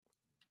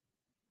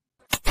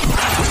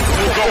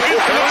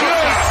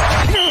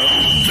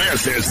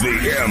is the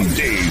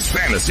MD's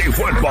Fantasy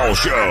Football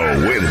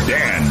Show with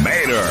Dan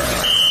Mater,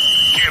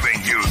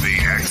 giving you the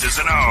X's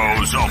and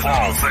O's of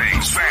all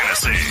things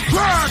fantasy.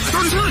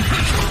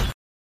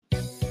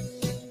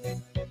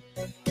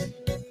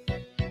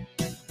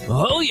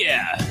 Oh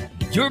yeah,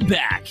 you're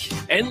back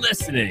and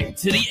listening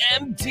to the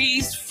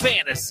MD's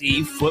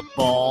Fantasy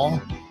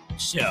Football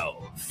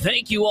Show.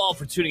 Thank you all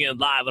for tuning in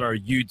live on our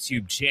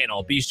YouTube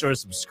channel. Be sure to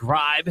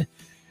subscribe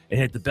and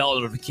hit the bell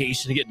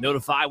notification to get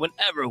notified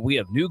whenever we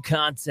have new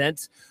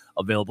content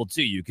available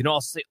to you. You can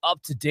also stay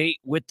up to date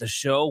with the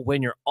show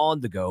when you're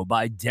on the go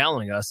by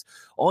downloading us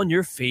on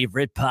your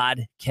favorite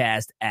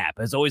podcast app.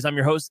 As always, I'm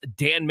your host,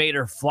 Dan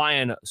Mater,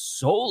 flying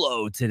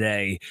solo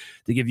today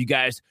to give you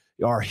guys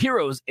our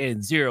heroes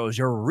and zeros,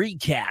 your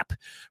recap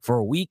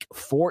for week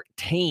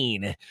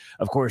 14.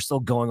 Of course, still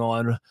going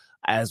on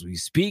as we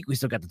speak. We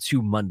still got the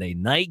 2 Monday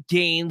night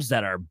games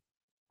that are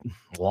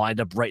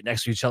lined up right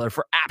next to each other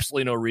for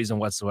absolutely no reason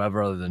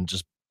whatsoever other than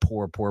just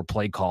poor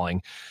play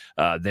calling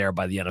there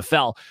by the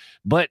NFL.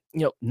 But,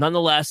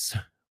 nonetheless,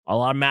 a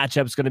lot of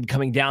matchups going to be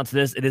coming down to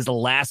this. It is the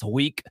last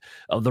week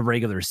of the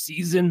regular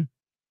season.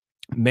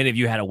 Many of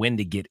you had a win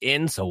to get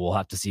in, so we'll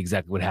have to see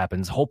exactly what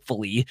happens.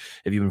 Hopefully,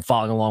 if you've been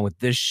following along with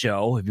this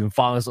show, if you've been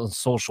following us on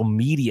social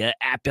media,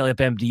 at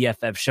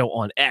MDFF Show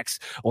on X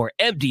or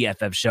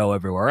MDFF Show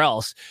everywhere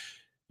else,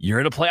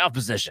 you're in a playoff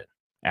position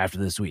after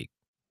this week.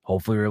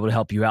 Hopefully, we're able to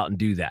help you out and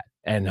do that.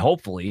 And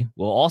hopefully,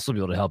 we'll also be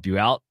able to help you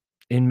out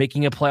in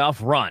making a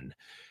playoff run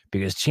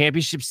because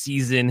championship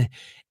season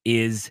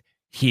is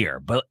here.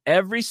 But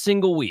every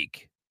single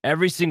week,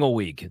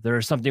 there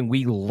is something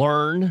we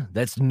learn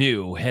that's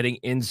new heading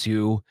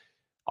into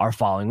our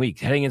following week,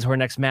 heading into our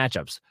next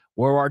matchups.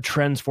 What are our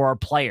trends for our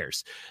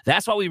players?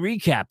 That's why we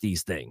recap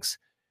these things.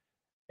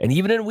 And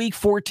even in week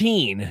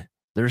 14,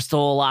 there's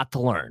still a lot to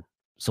learn.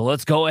 So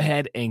let's go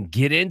ahead and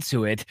get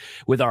into it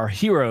with our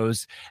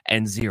heroes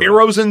and zeros.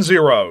 Heroes and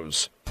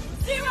zeros.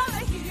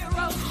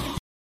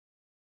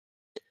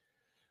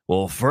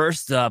 Well,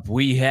 first up,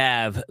 we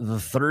have the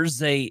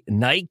Thursday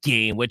night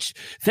game, which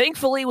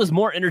thankfully was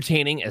more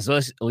entertaining, at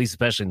least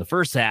especially in the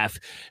first half,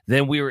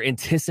 than we were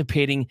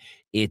anticipating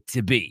it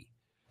to be.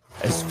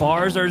 As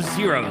far as our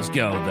zeros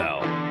go,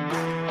 though,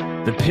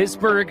 the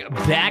Pittsburgh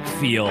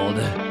backfield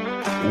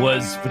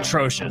was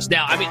atrocious.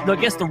 Now, I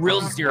guess the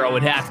real zero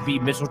would have to be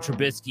Mitchell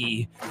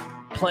Trubisky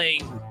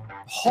playing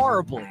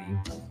horribly.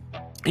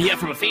 And yet,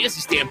 from a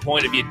fantasy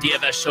standpoint, if you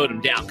DFS showed him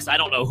down, because I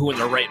don't know who in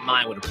their right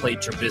mind would have played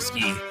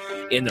Trubisky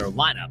in their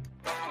lineup.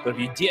 But if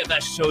you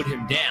DFS showed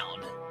him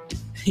down,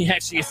 he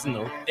actually gets in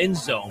the end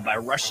zone by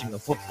rushing the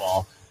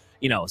football.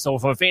 So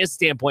from a fantasy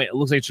standpoint, it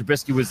looks like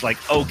Trubisky was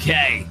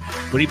okay,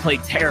 but he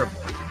played terribly.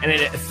 And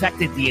it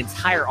affected the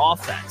entire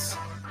offense.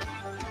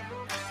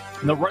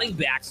 And the running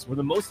backs were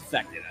the most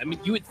affected.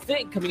 You would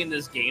think coming into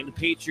this game, the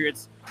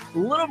Patriots a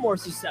little more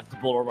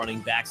susceptible to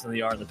running backs than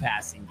they are in the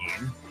passing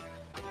game.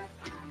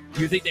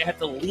 You think they have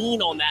to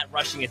lean on that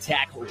rushing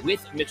attack with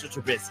Mitchell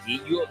Trubisky.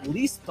 You at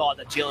least thought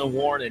that Jalen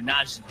Warren and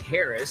Najee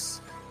Harris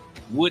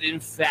would, in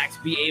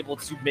fact, be able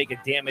to make a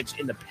damage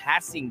in the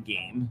passing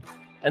game.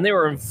 And they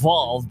were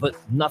involved, but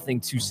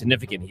nothing too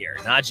significant here.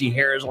 Najee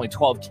Harris, only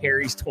 12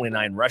 carries,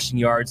 29 rushing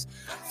yards,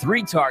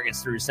 3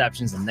 targets, 3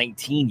 receptions, and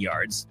 19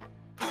 yards.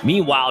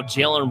 Meanwhile,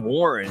 Jalen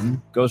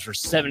Warren goes for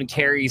 7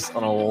 carries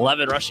on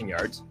 11 rushing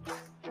yards,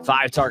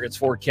 5 targets,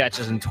 4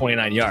 catches, and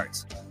 29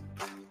 yards.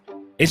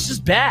 It's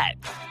just bad.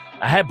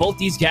 I had both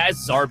these guys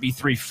as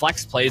RB3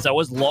 flex plays. I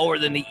was lower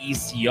than the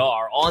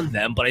ECR on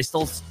them, but I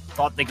still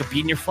thought they could be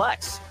in your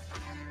flex.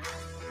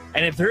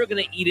 And if they're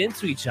going to eat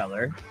into each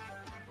other,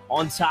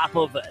 on top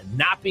of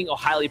not being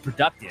highly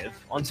productive,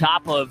 on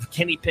top of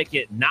Kenny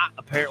Pickett not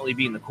apparently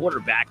being the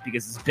quarterback,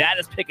 because as bad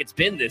as Pickett's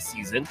been this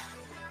season,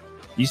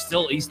 he's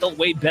still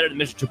way better than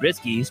Mr.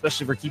 Trubisky,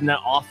 especially for keeping that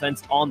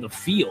offense on the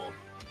field.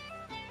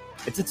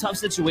 It's a tough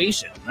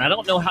situation. And I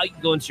don't know how you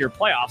can go into your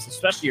playoffs,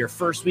 especially your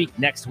first week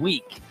next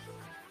week,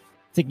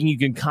 thinking you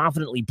can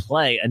confidently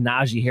play a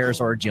Najee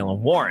Harris or a Jalen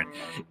Warren.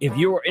 If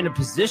you are in a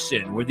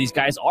position where these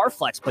guys are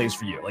flex plays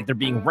for you, like they're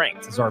being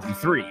ranked as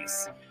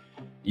RB3s,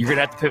 you're going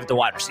to have to pivot to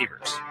wide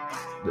receivers.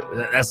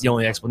 That's the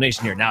only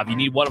explanation here. Now, if you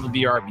need one of them to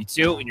be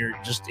RB2 and you're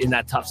just in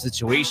that tough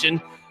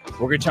situation,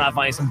 we're going to try to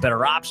find some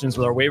better options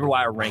with our waiver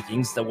wire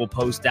rankings that we'll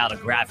post out a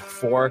graphic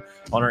for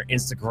on our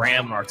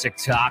Instagram, on our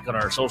TikTok, on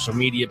our social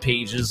media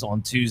pages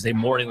on Tuesday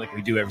morning like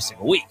we do every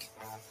single week.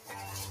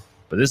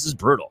 But this is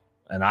brutal.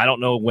 And I don't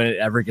know when it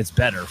ever gets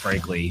better,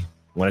 frankly,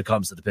 when it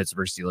comes to the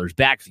Pittsburgh Steelers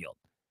backfield.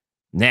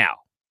 Now,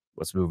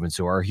 let's move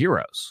into our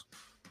heroes.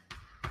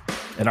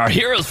 And our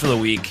heroes for the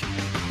week,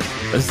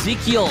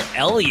 Ezekiel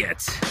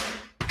Elliott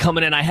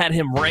coming in. I had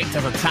him ranked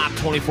as a top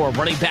 24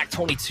 running back,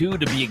 22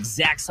 to be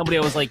exact. Somebody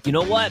I was like, you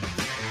know what?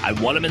 I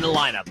want him in the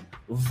lineup.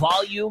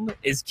 Volume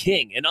is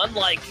king. And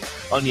unlike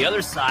on the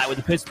other side, where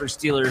the Pittsburgh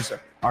Steelers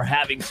are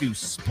having to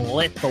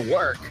split the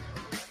work,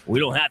 we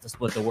don't have to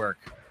split the work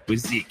with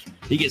Zeke.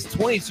 He gets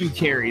 22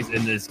 carries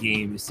in this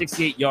game,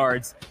 68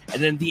 yards,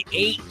 and then the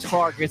 8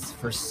 targets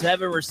for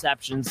 7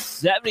 receptions,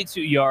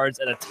 72 yards,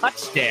 and a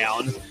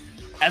touchdown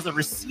as a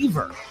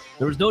receiver.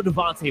 There was no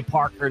Devontae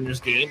Parker in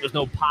this game. There's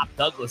no Pop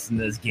Douglas in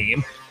this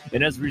game.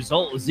 And as a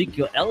result,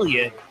 Ezekiel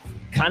Elliott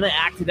kind of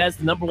acted as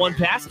the number one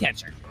pass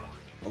catcher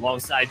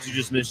alongside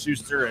Juju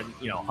Smith-Schuster, and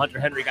Hunter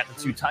Henry got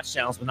the 2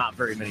 touchdowns, but not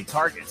very many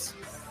targets.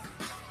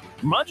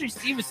 Ramondre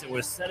Stevenson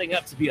was setting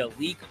up to be a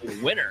league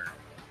winner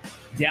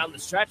down the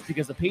stretch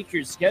because the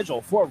Patriots'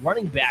 schedule for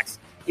running backs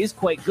is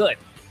quite good.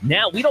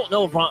 Now, we don't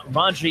know if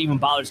Ramondre even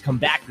bothers to come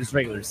back this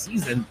regular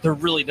season. There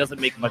really doesn't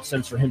make much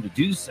sense for him to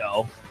do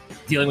so,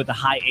 dealing with a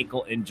high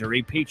ankle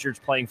injury. Patriots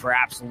playing for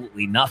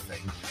absolutely nothing.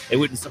 It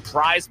wouldn't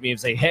surprise me if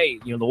say, hey,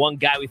 the one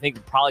guy we think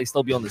will probably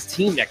still be on this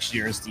team next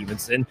year is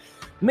Stevenson.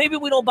 Maybe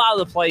we don't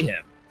bother to play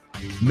him.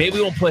 Maybe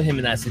we won't put him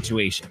in that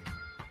situation.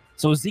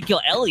 So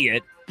Ezekiel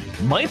Elliott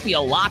might be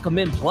a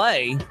lock-em-in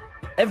play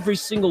every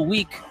single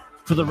week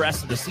for the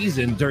rest of the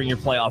season during your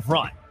playoff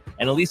run.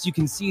 And at least you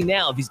can see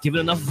now, if he's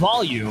given enough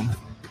volume,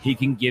 he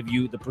can give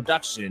you the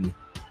production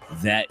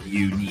that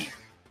you need.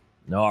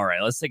 All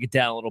right, let's take it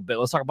down a little bit.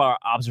 Let's talk about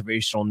our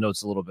observational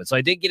notes a little bit. So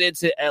I did get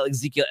into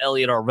Ezekiel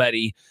Elliott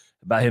already,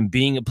 about him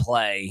being a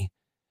play.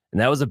 And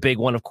that was a big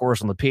one, of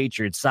course, on the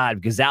Patriots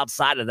side, because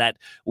outside of that,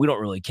 we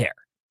don't really care.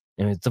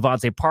 And it's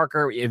Devontae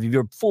Parker. If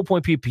you're full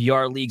point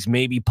PPR leagues,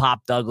 maybe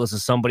Pop Douglas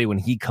is somebody when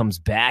he comes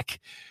back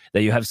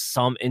that you have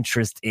some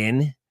interest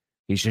in.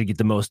 He should get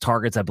the most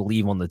targets, I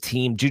believe, on the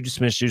team. Juju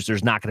Smith-Schuster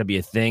is not going to be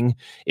a thing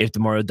if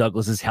DeMario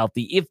Douglas is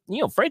healthy. If,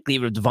 frankly,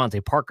 even if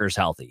Devontae Parker is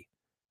healthy.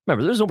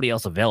 Remember, there's nobody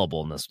else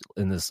available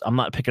in this. I'm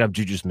not picking up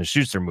Juju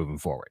Smith-Schuster moving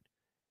forward.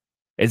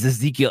 It's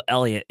Ezekiel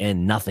Elliott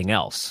and nothing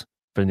else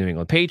for the New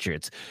England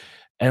Patriots.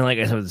 And like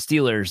I said with the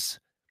Steelers,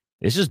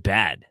 it's just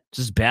bad.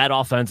 Just bad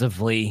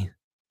offensively.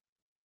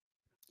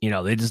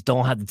 They just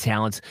don't have the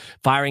talent.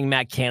 Firing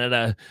Matt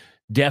Canada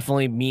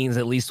definitely means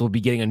at least we'll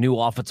be getting a new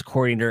offensive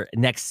coordinator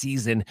next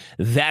season.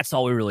 That's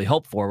all we really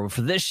hope for. But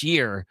for this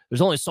year,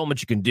 there's only so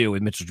much you can do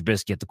with Mitchell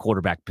Trubisky at the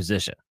quarterback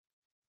position.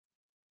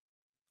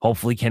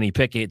 Hopefully Kenny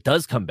Pickett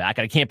does come back.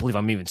 I can't believe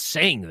I'm even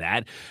saying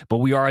that, but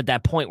we are at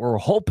that point where we're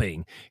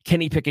hoping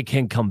Kenny Pickett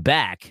can come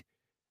back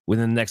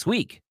within the next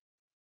week,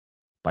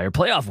 by your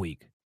playoff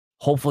week.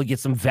 Hopefully get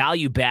some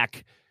value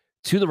back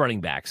to the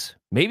running backs.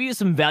 Maybe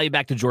some value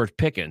back to George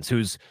Pickens,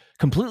 who's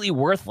completely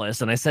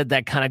worthless. And I said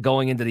that kind of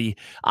going into the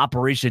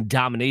Operation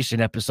Domination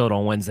episode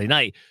on Wednesday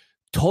night.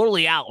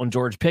 Totally out on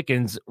George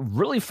Pickens,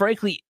 really,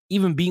 frankly,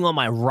 even being on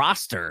my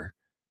roster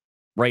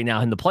right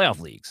now in the playoff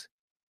leagues.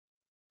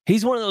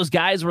 He's one of those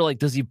guys where,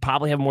 does he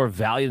probably have more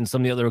value than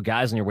some of the other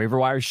guys on your waiver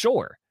wire?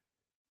 Sure.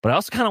 But I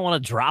also kind of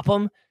want to drop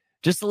him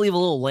just to leave a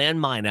little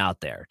landmine out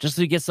there, just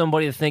to get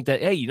somebody to think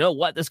that, hey, you know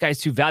what? This guy's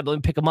too valuable. Let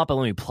me pick him up and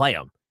let me play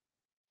him.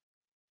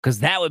 Because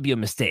that would be a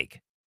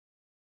mistake.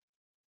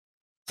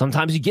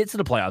 Sometimes you get to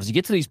the playoffs, you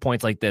get to these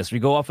points like this, where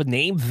you go off with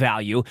name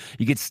value,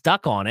 you get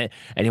stuck on it,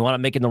 and you want to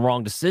making the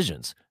wrong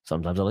decisions.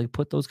 Sometimes I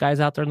put those guys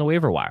out there in the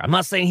waiver wire. I'm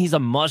not saying he's a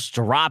must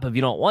drop if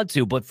you don't want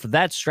to, but for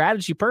that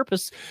strategy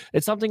purpose,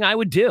 it's something I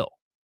would do.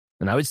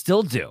 And I would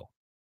still do.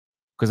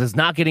 Because it's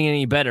not getting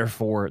any better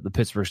for the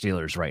Pittsburgh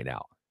Steelers right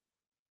now.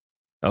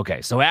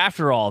 Okay, so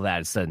after all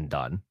that is said and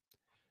done,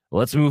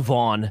 let's move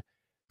on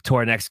to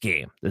our next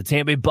game. The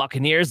Tampa Bay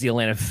Buccaneers, the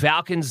Atlanta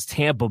Falcons,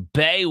 Tampa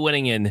Bay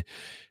winning in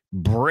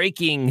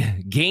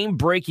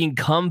game-breaking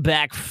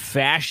comeback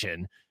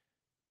fashion.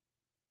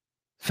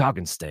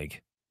 Falcons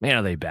stink. Man,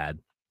 are they bad.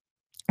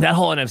 That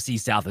whole NFC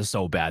South is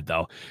so bad,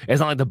 though. It's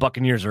not like the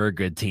Buccaneers are a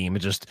good team.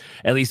 It's just,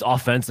 at least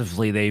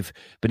offensively, they've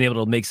been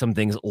able to make some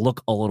things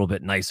look a little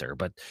bit nicer.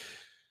 But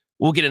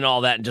we'll get into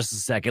all that in just a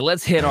second.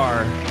 Let's get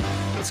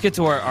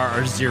to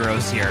our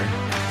zeros here.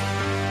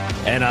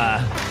 And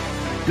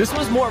this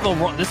was more of a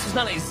wrong. This was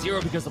not a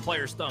zero because the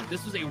player stunk.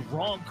 This was a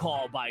wrong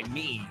call by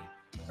me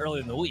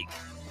earlier in the week.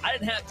 I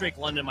didn't have Drake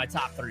London in my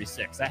top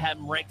 36. I had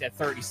him ranked at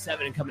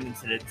 37 coming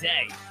into the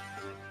day.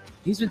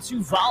 He's been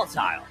too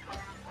volatile.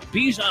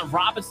 Bijan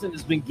Robinson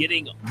has been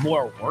getting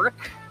more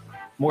work,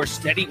 more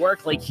steady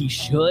work like he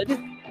should.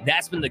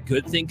 That's been the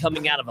good thing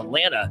coming out of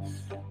Atlanta.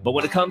 But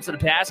when it comes to the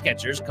pass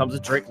catchers, comes to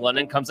Drake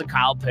London, comes to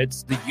Kyle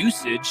Pitts, the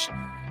usage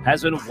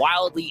has been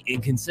wildly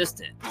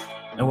inconsistent.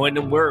 And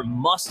when we're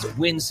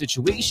must-win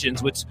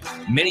situations, which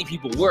many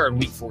people were in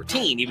Week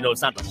 14, even though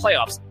it's not the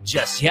playoffs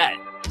just yet,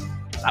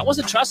 I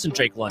wasn't trusting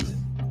Drake London.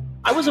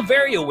 I was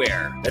very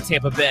aware that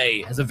Tampa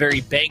Bay has a very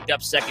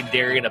banged-up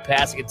secondary and a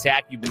passing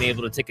attack you've been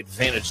able to take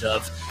advantage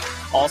of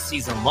all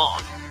season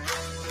long.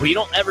 But you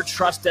don't ever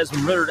trust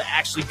Desmond Ridder to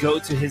actually go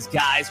to his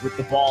guys with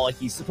the ball like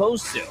he's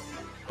supposed to.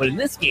 But in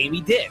this game,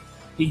 he did.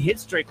 He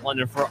hits Drake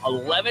London for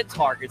 11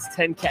 targets,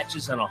 10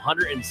 catches, and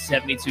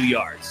 172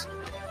 yards.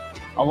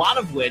 A lot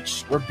of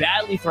which were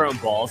badly thrown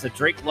balls that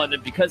Drake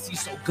London, because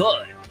he's so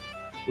good,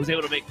 was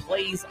able to make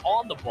plays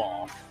on the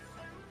ball.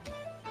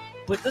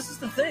 But this is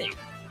the thing.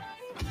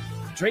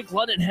 Drake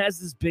London has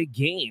this big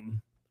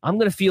game. I'm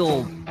going to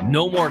feel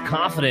no more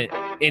confident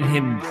in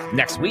him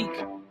next week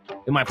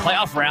in my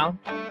playoff round.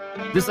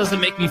 This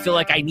doesn't make me feel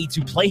like I need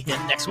to play him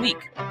next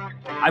week.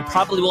 I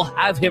probably will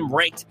have him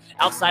ranked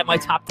outside my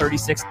top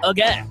 36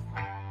 again,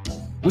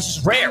 which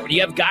is rare. When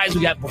you have guys who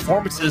have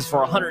performances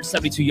for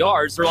 172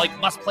 yards, they're like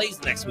must plays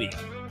the next week.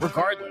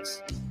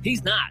 regardless.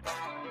 He's not.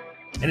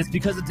 And it's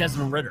because of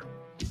Desmond Ridder.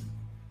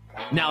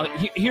 Now,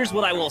 here's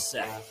what I will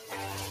say.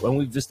 When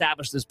we've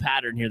established this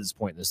pattern here at this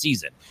point in the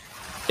season,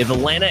 if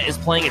Atlanta is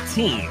playing a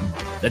team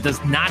that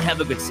does not have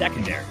a good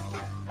secondary,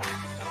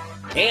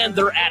 and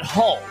they're at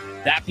home,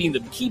 that being the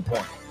key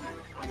point,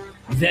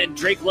 then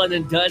Drake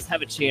London does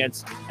have a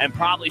chance and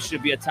probably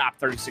should be a top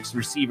 36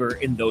 receiver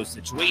in those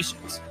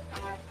situations.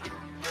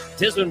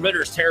 Desmond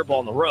Ridder is terrible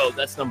on the road.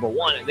 That's number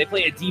one. And they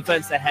play a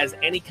defense that has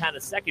any kind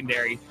of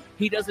secondary.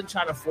 He doesn't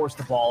try to force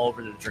the ball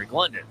over to Drake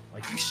London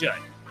like he should.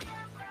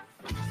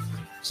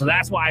 So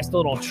that's why I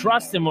still don't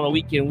trust him on a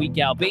week-in,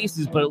 week-out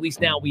basis, but at least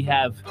now we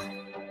have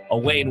a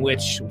way in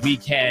which we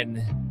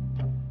can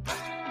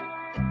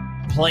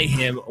play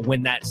him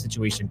when that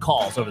situation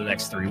calls over the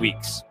next 3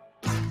 weeks.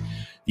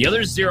 The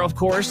other zero, of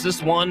course,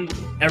 this one,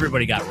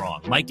 everybody got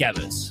wrong. Mike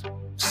Evans,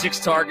 6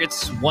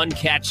 targets, 1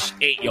 catch,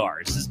 8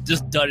 yards. This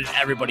just dudded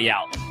everybody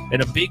out.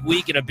 In a big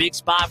week, in a big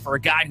spot for a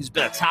guy who's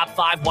been a top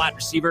 5 wide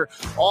receiver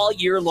all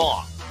year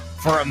long.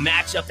 For a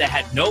matchup that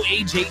had no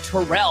A.J.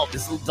 Terrell,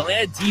 this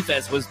Atlanta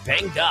defense was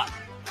banged up.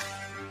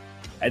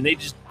 And the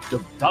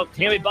Tampa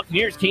Bay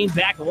Buccaneers came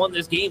back and won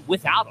this game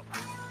without him.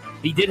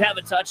 He did have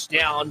a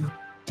touchdown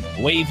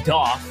waved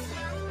off,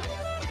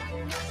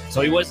 so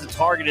he wasn't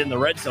targeted in the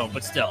red zone,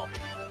 but still,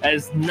 that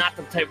is not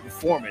the type of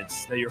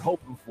performance that you're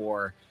hoping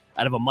for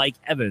out of a Mike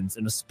Evans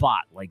in a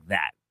spot like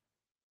that.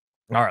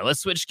 All right,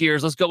 let's switch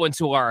gears. Let's go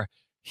into our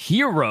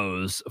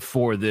heroes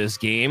for this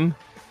game.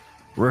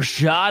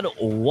 Rachaad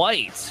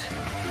White.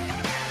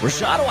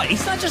 Rachaad White,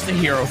 he's not just a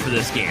hero for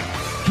this game.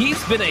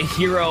 He's been a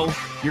hero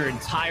your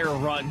entire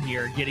run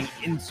here getting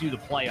into the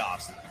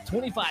playoffs.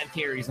 25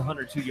 carries,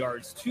 102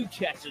 yards, 2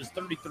 catches,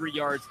 33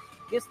 yards.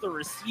 Gets the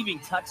receiving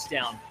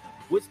touchdown.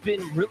 What's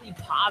been really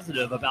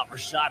positive about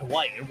Rachaad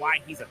White and why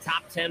he's a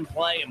top 10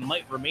 play and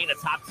might remain a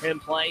top 10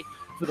 play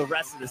for the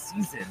rest of the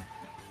season,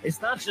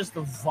 it's not just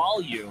the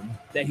volume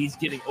that he's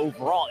getting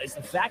overall. It's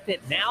the fact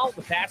that now,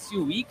 the past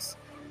few weeks,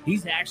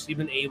 he's actually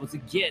been able to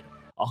get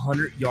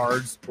 100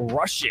 yards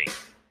rushing.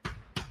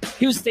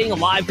 He was staying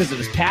alive because of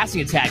his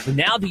passing attack, but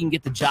now he can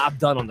get the job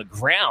done on the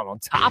ground on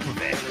top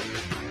of it.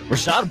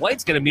 Rachaad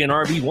White's going to be an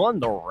RB1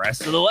 the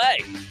rest of the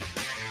way.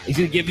 He's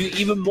going to give you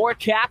even more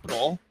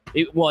capital.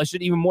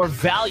 Even more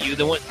value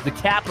than what the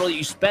capital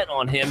you spent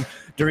on him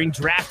during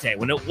draft day,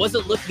 when it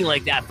wasn't looking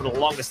like that for the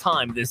longest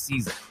time this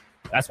season.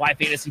 That's why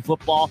fantasy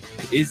football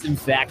is, in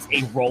fact,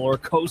 a roller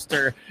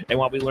coaster and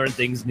why we learn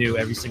things new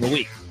every single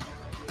week.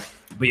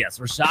 But yes,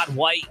 Rachaad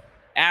White,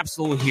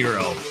 absolute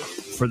hero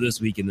for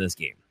this week in this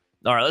game.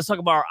 All right, let's talk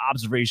about our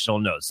observational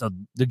notes. So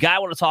the guy I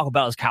want to talk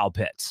about is Kyle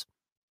Pitts.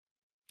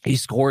 He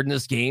scored in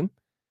this game.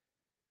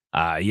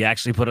 He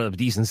actually put up a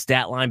decent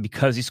stat line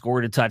because he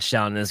scored a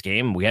touchdown in this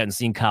game. We hadn't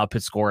seen Kyle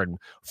Pitts score in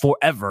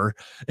forever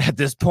at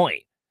this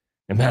point.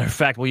 As a matter of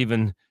fact, we'll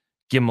even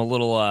give him a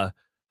little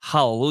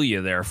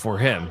hallelujah there for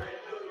him.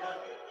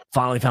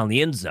 Finally found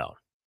the end zone.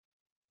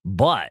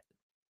 But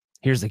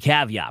here's the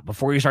caveat.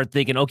 Before you start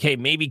thinking, okay,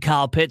 maybe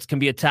Kyle Pitts can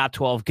be a top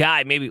 12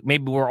 guy. Maybe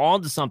we're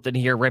on to something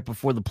here right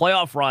before the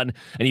playoff run,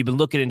 and you've been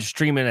looking and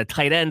streaming at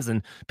tight ends,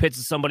 and Pitts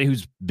is somebody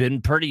who's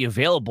been pretty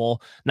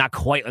available, not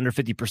quite under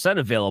 50%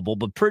 available,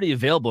 but pretty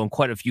available in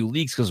quite a few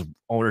leagues because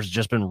owners have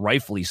just been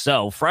rightfully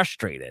so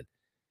frustrated.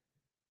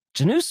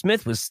 Jonnu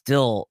Smith was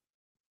still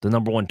the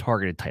number 1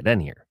 targeted tight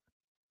end here.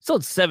 Still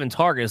had 7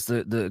 targets.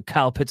 The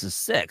Kyle Pitts is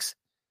 6.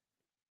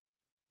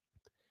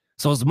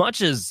 So as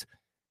much as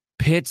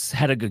Pitts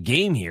had a good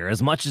game here,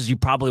 as much as you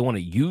probably want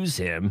to use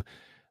him,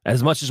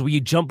 as much as we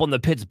jump on the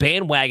Pitts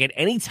bandwagon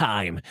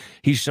anytime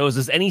he shows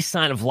us any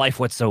sign of life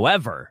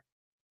whatsoever,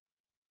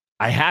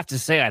 I have to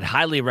say I'd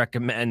highly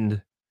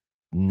recommend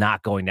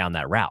not going down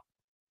that route,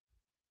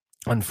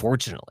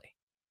 unfortunately.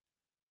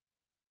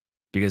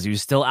 Because he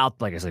was still out,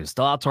 like I said, he was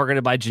still out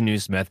targeted by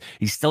Jonnu Smith.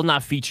 He's still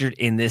not featured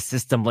in this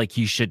system like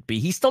he should be.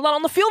 He's still not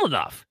on the field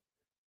enough.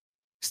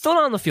 Still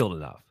not on the field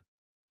enough.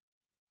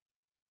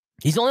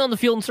 He's only on the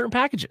field in certain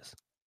packages.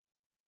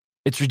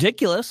 It's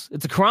ridiculous.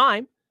 It's a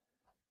crime.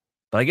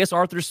 But I guess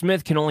Arthur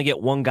Smith can only get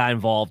one guy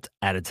involved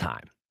at a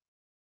time.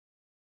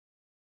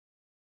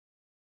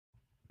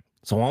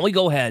 So why don't we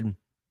go ahead and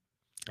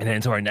head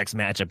into our next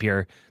matchup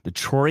here,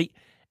 Detroit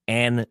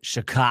and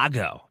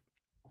Chicago.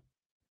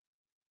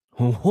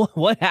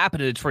 What happened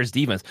to Detroit's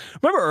defense?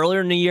 Remember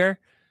earlier in the year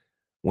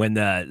when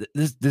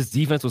this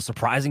defense was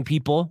surprising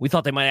people? We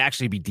thought they might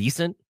actually be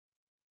decent.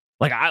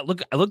 Like I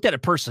looked at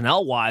it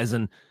personnel-wise,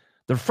 and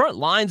the front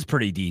line's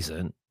pretty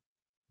decent.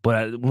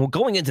 But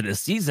going into the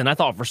season, I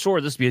thought for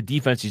sure this would be a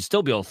defense you'd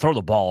still be able to throw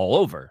the ball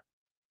all over.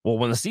 Well,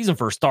 when the season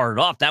first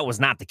started off, that was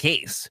not the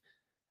case.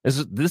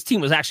 This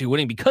team was actually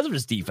winning because of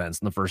his defense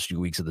in the first few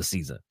weeks of the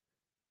season.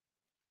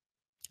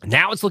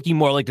 Now it's looking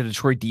more like the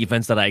Detroit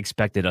defense that I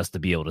expected us to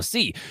be able to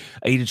see.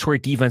 A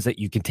Detroit defense that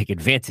you can take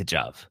advantage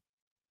of,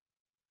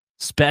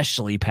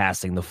 especially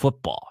passing the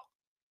football.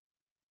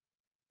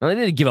 Now, they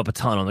didn't give up a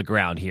ton on the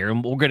ground here,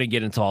 and we're going to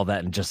get into all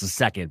that in just a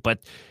second, but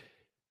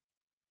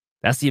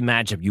that's the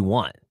matchup you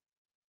want.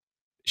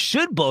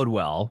 Should bode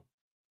well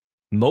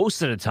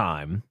most of the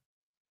time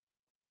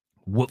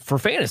for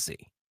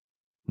fantasy.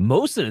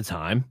 Most of the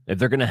time, if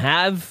they're going to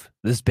have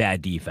this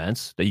bad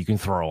defense that you can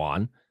throw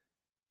on,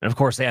 and of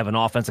course they have an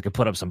offense that can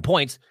put up some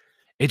points,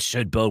 it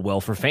should bode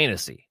well for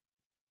fantasy.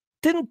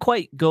 Didn't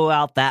quite go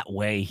out that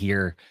way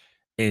here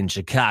in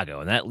Chicago,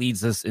 and that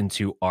leads us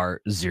into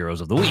our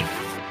zeros of the week.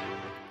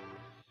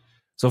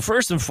 So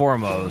first and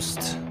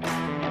foremost,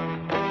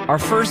 our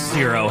first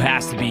zero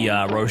has to be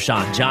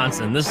Roschon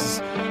Johnson. This is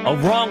a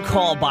wrong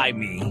call by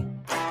me.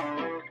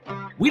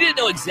 We didn't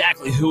know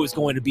exactly who was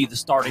going to be the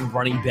starting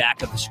running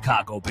back of the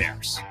Chicago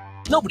Bears.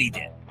 Nobody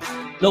did.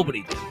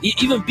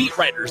 Even beat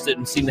writers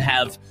didn't seem to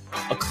have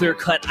a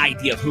clear-cut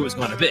idea of who it was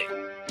going to be.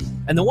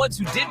 And the ones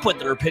who did put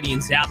their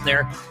opinions out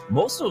there,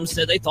 most of them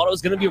said they thought it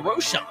was going to be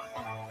Roschon.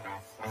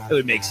 It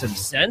would make some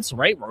sense,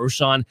 right?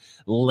 Roschon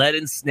led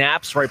in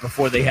snaps right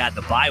before they had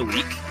the bye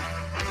week.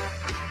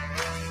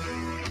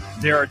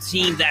 They're a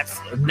team that's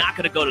not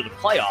going to go to the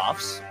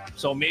playoffs,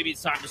 so maybe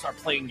it's time to start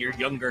playing your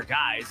younger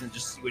guys and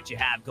just see what you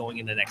have going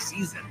into next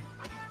season.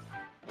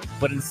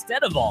 But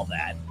instead of all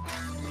that,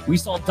 we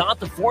saw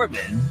D'Onta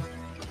Foreman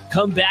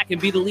come back and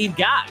be the lead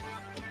guy.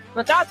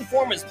 Now, D'Onta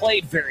Foreman's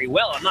played very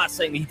well. I'm not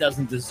saying he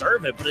doesn't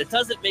deserve it, but it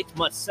doesn't make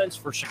much sense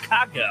for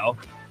Chicago,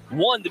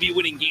 one, to be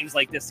winning games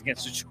like this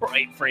against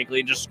Detroit,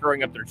 frankly, and just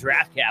screwing up their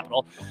draft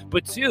capital.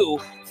 But two,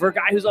 for a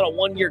guy who's on a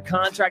one-year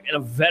contract and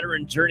a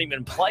veteran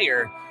journeyman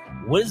player,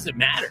 what does it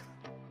matter?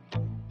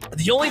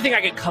 The only thing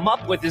I can come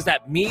up with is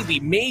that maybe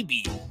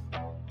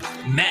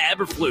Matt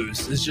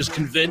Eberflus is just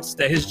convinced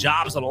that his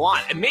job is on the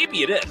line. And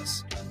maybe it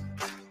is.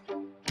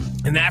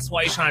 And that's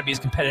why he's trying to be as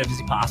competitive as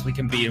he possibly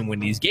can be and win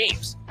these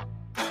games.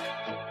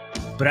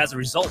 But as a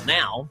result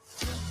now,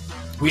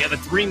 we have a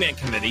three-man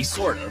committee,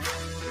 sort of.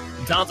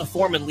 D'Onta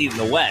Foreman leading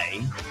the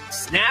way.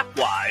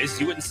 Snap-wise,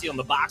 you wouldn't see on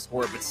the box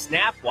score, but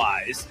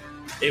snap-wise,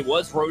 it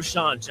was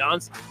Roschon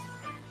Johnson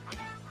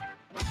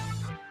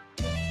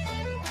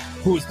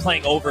who was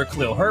playing over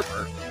Khalil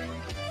Herbert.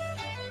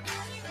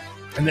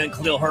 And then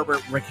Khalil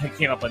Herbert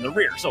came up in the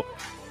rear. So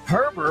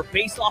Herbert,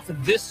 based off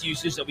of this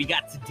usage that we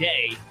got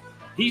today,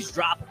 he's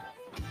droppable.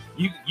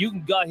 You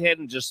can go ahead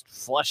and just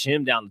flush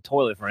him down the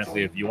toilet,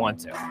 frankly, if you want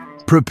to.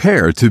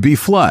 Prepare to be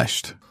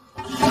flushed.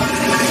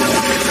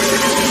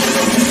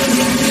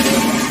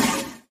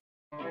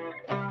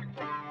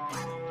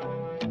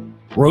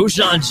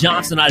 Roschon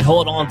Johnson, I'd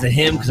hold on to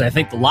him because I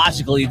think the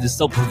logical lead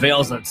still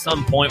prevails. At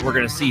some point, we're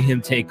going to see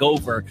him take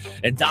over.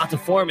 And D'Onta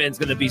Foreman is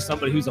going to be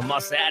somebody who's a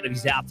must-add if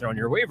he's out there on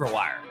your waiver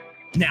wire.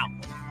 Now,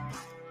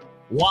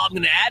 while I'm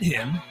going to add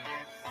him,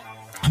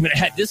 I'm going to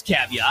add this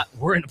caveat.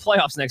 We're in the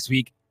playoffs next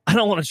week. I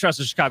don't want to trust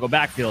the Chicago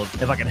backfield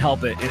if I can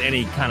help it in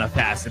any kind of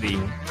capacity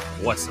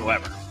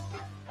whatsoever.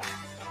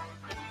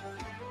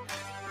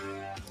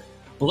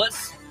 But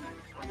let's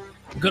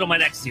go to my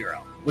next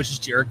zero, which is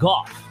Jared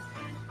Goff.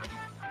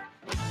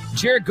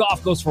 Jared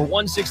Goff goes for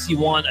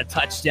 161, a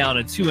touchdown,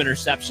 and 2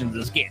 interceptions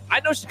this game. I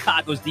know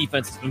Chicago's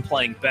defense has been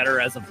playing better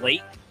as of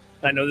late.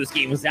 I know this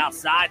game was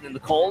outside and in the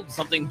cold,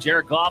 something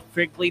Jared Goff,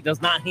 frankly, does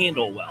not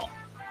handle well.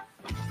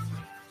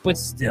 But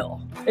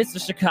still, it's the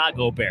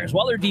Chicago Bears.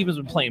 While their defense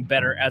has been playing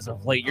better as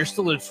of late, you're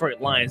still the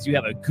Detroit Lions. You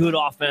have a good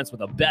offense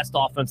with the best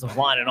offensive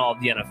line in all of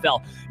the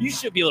NFL. You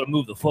should be able to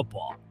move the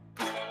football.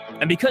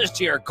 And because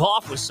Jared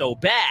Goff was so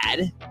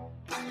bad,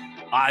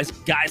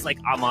 guys like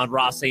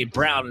Amon-Ra St.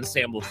 Brown and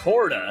Sam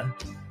Laporta,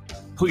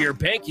 who you're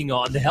banking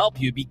on to help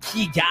you be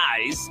key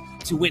guys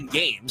to win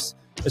games,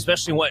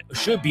 especially what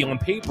should be on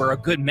paper a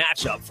good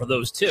matchup for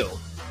those two,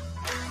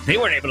 they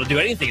weren't able to do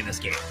anything in this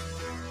game.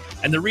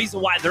 And the reason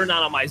why they're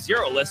not on my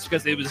zero list is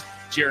because it was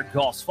Jared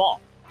Goff's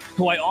fault,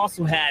 who I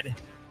also had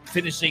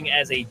finishing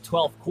as a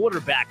 12th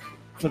quarterback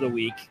for the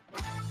week.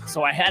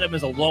 So I had him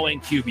as a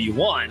low-end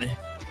QB1,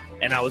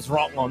 and I was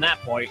wrong on that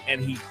point, and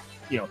he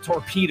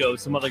torpedoed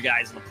some other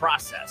guys in the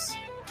process.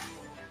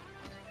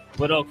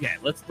 But okay,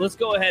 let's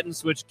go ahead and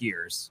switch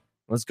gears.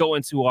 Let's go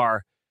into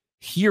our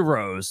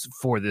heroes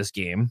for this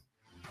game.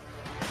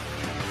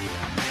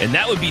 And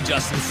that would be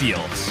Justin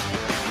Fields.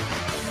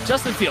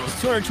 Justin Fields,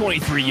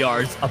 223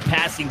 yards, a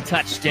passing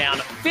touchdown,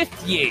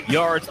 58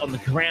 yards on the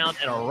ground,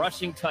 and a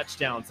rushing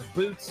touchdown to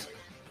boot.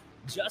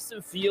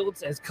 Justin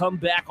Fields has come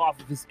back off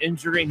of his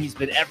injury, and he's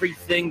been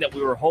everything that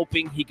we were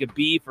hoping he could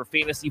be for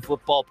fantasy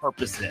football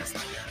purposes.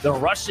 The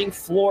rushing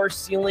floor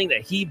ceiling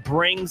that he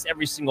brings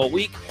every single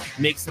week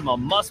makes him a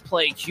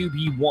must-play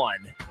QB1.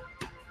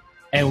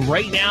 And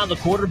right now, the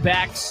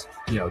quarterbacks,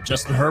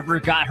 Justin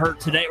Herbert got hurt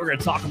today. We're going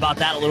to talk about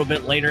that a little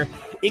bit later.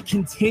 It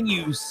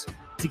continues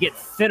to get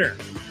thinner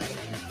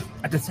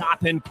at the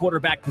top-end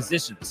quarterback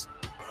positions.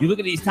 You look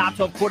at these top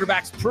 12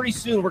 quarterbacks, pretty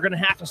soon we're going to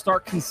have to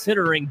start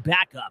considering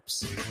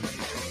backups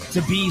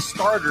to be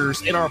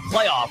starters in our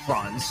playoff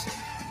runs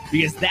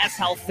because that's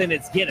how thin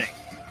it's getting.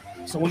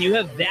 So when you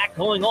have that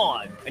going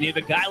on and you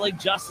have a guy like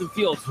Justin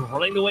Fields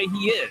running the way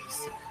he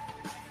is,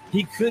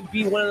 he could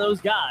be one of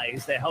those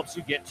guys that helps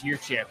you get to your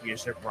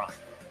championship run.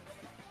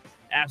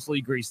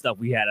 Absolutely great stuff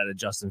we had out of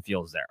Justin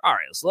Fields there. All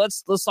right, so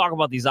let's talk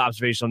about these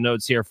observational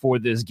notes here for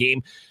this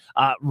game.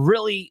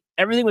 Really,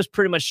 everything was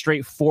pretty much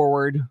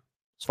straightforward.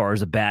 as far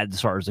as a bad,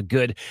 as far as a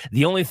good.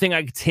 The only thing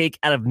I could take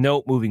out of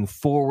note moving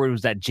forward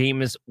was that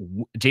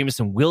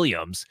Jameson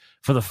Williams,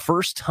 for the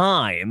first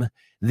time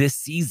this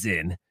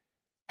season,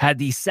 had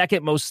the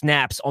second most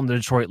snaps on the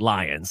Detroit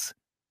Lions.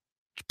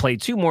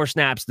 Played 2 more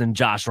snaps than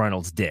Josh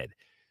Reynolds did.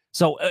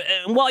 So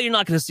while you're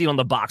not going to see it on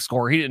the box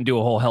score, he didn't do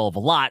a whole hell of a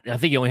lot. I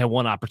think he only had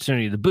 1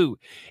 opportunity to boot.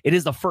 It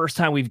is the first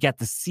time we've got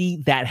to see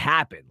that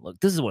happen. Look,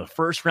 this is a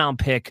first-round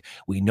pick.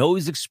 We know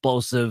he's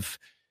explosive.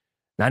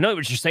 Now, I know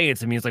what you're saying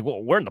to me. It's like,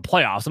 well, we're in the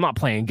playoffs. I'm not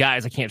playing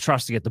guys I can't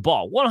trust to get the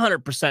ball.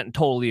 100%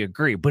 totally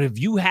agree. But if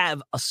you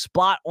have a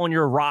spot on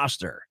your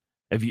roster,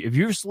 if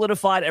you've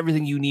solidified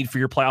everything you need for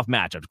your playoff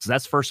matchups, because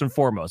that's first and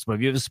foremost, but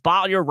if you have a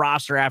spot on your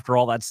roster after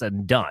all that's said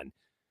and done,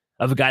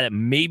 of a guy that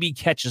maybe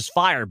catches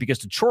fire because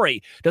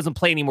Detroit doesn't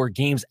play any more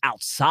games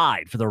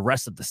outside for the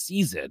rest of the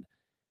season,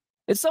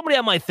 it's somebody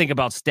I might think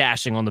about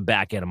stashing on the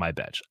back end of my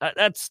bench.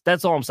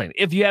 That's all I'm saying.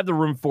 If you have the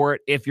room for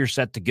it, if you're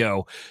set to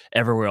go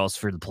everywhere else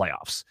for the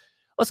playoffs.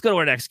 Let's go to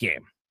our next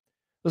game.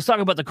 Let's talk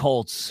about the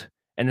Colts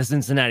and the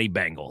Cincinnati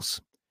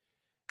Bengals.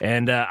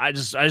 And I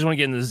just want to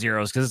get into the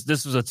zeros because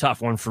this was a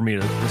tough one for me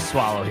to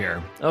swallow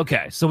here.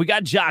 Okay, so we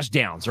got Josh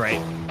Downs,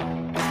 right?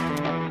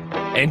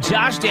 And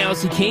Josh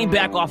Downs, he came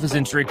back off his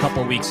injury a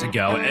couple of weeks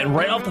ago, and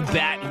right off the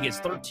bat, he gets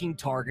 13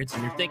 targets,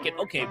 and you're thinking,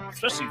 okay,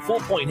 especially full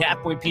point, half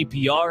point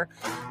PPR,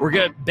 we're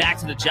going back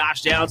to the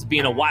Josh Downs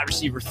being a wide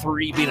receiver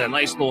 3, being a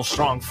nice little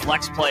strong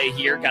flex play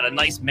here, got a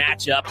nice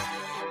matchup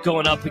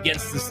going up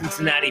against the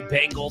Cincinnati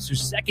Bengals,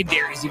 whose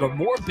secondary is even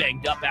more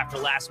banged up after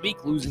last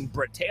week, losing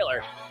Britt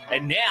Taylor,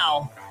 and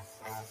now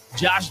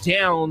Josh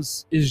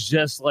Downs is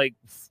just like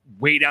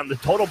way down the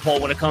total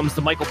pole when it comes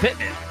to Michael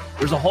Pittman.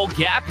 There's a whole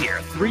gap here.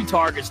 3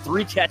 targets,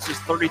 3 catches,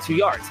 32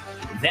 yards.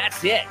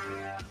 That's it.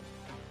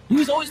 He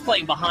was always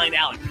playing behind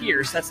Alec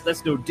Pierce.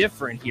 That's no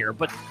different here.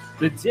 But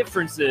the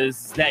difference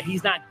is that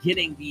he's not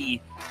getting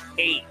the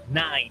 8,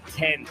 9,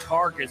 10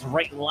 targets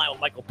right in line with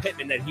Michael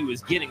Pittman that he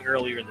was getting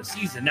earlier in the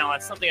season. Now,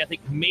 that's something I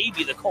think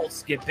maybe the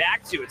Colts get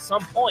back to at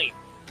some point.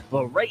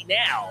 But right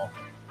now,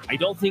 I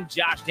don't think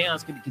Josh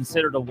Downs can be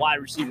considered a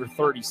wide receiver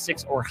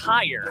 36 or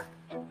higher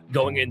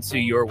going into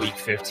your Week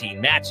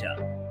 15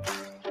 matchup.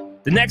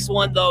 The next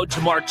one, though,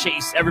 Jamar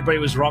Chase. Everybody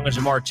was wrong on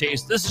Jamar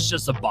Chase. This is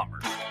just a bummer.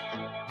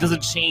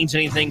 Doesn't change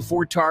anything.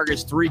 4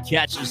 targets, 3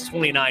 catches,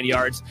 29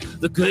 yards.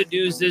 The good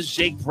news is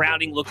Jake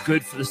Browning looked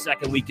good for the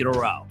second week in a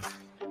row,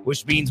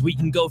 which means we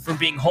can go from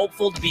being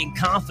hopeful to being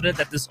confident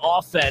that this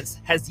offense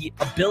has the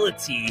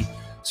ability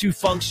to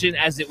function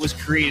as it was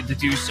created to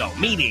do so.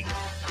 Meaning,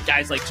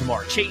 guys like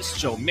Jamar Chase,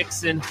 Joe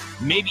Mixon,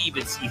 maybe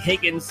even T.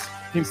 Higgins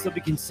can still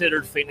be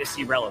considered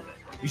fantasy relevant.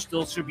 You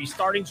still should be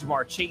starting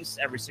Jamar Chase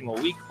every single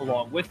week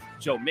along with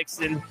Joe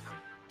Mixon.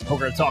 We're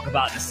going to talk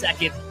about in a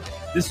second.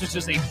 This was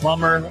just a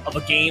bummer of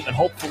a game, and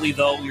hopefully,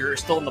 though, you're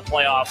still in the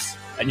playoffs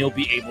and you'll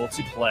be able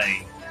to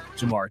play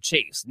Jamar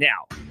Chase.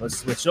 Now, let's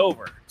switch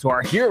over to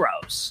our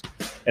heroes.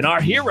 And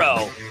our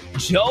hero,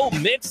 Joe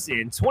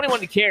Mixon, 21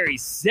 to carry,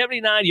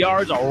 79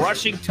 yards, a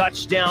rushing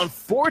touchdown,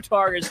 4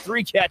 targets,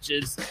 3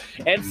 catches,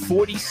 and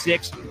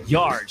 46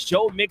 yards.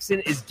 Joe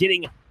Mixon is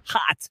getting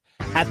hot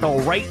at the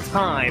right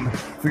time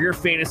for your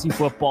fantasy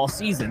football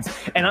seasons.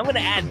 And I'm going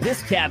to add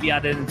this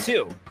caveat in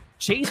too.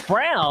 Chase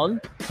Brown,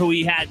 who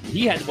he had the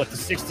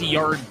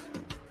 60-yard,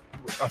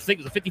 I think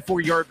it was a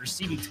 54-yard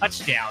receiving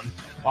touchdown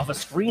off a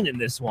screen in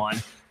this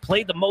one,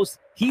 played the most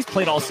he's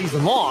played all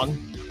season long,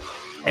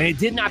 and it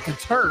did not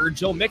deter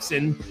Joe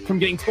Mixon from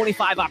getting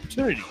 25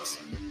 opportunities.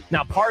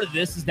 Now, part of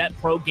this is that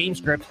pro game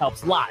script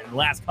helps a lot. In the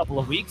last couple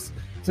of weeks,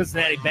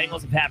 Cincinnati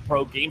Bengals have had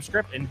pro game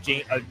script, and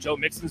Joe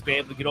Mixon's been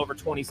able to get over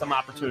 20-some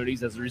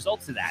opportunities as a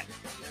result of that.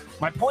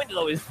 My point,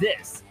 though, is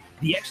this.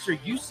 The extra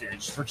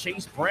usage for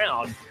Chase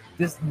Brown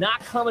does not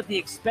come at the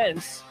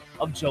expense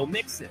of Joe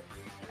Mixon.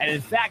 And,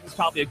 in fact, it's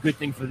probably a good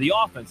thing for the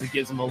offense. It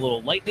gives them a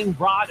little lightning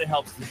rod. It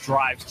helps the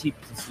drives keep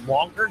this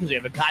longer because they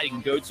have a guy you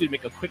can go to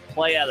make a quick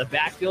play out of the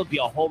backfield, be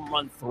a home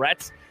run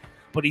threat.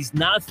 But he's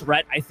not a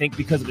threat, I think,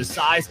 because of his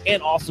size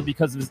and also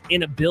because of his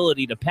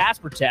inability to pass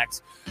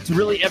protect to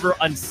really ever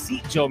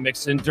unseat Joe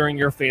Mixon during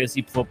your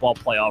fantasy football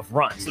playoff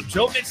run. So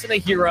Joe Mixon, a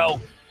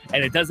hero,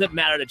 and it doesn't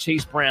matter that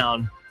Chase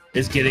Brown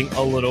is getting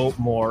a little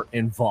more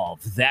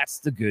involved. That's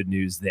the good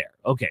news there.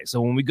 Okay, so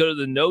when we go to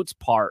the notes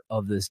part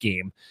of this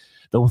game,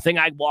 the thing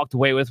I walked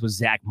away with was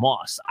Zach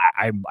Moss.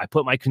 I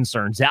put my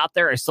concerns out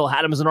there. I still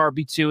had him as an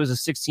RB2 as a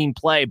 16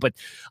 play, but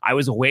I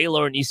was way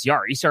lower in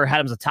ECR. ECR had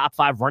him as a top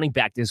 5 running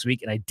back this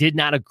week, and I did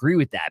not agree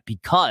with that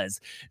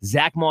because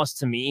Zach Moss,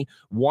 to me,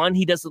 one,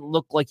 he doesn't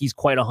look like he's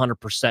quite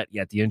 100%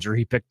 yet. The injury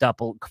he picked up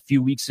a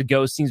few weeks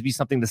ago seems to be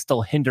something that's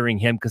still hindering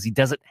him because he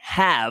doesn't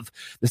have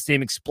the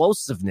same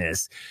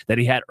explosiveness that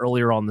he had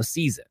earlier on the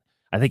season.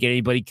 I think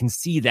anybody can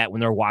see that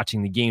when they're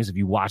watching the games if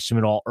you watched him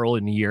at all early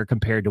in the year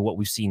compared to what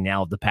we've seen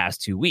now of the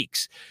past 2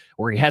 weeks,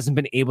 where he hasn't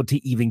been able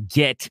to even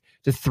get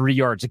to 3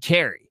 yards a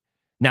carry.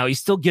 Now, he's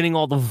still getting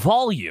all the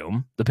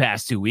volume the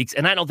past 2 weeks,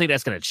 and I don't think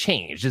that's going to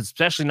change. It's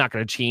especially not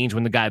going to change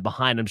when the guy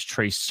behind him is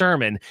Trey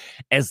Sermon,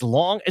 as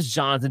long as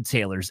Jonathan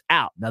Taylor's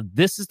out. Now,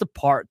 this is the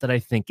part that I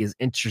think is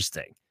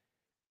interesting.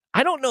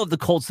 I don't know if the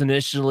Colts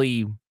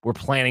initially were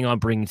planning on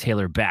bringing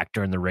Taylor back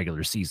during the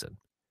regular season,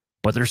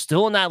 but they're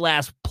still in that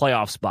last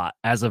playoff spot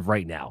as of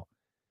right now.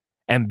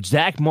 And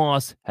Zach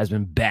Moss has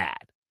been bad.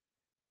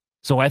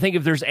 So I think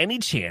if there's any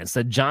chance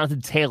that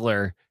Jonathan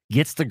Taylor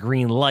gets the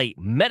green light,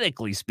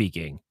 medically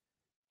speaking,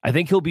 I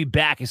think he'll be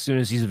back as soon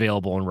as he's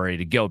available and ready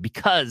to go,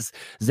 because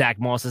Zach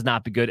Moss has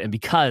not been good and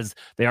because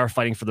they are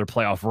fighting for their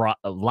playoff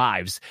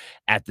lives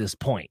at this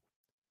point.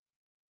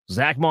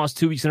 Zach Moss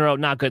 2 weeks in a row,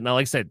 not good. Now,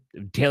 like I said,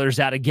 if Taylor's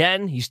out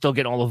again, he's still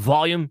getting all the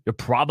volume. You're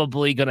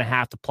probably going to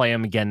have to play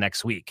him again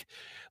next week.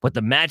 But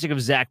the magic of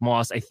Zach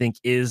Moss, I think,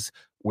 is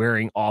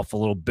wearing off a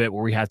little bit,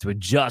 where we have to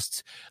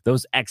adjust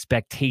those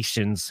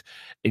expectations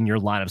in your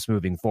lineups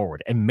moving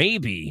forward. And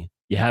maybe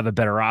you have a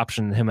better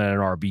option than him at an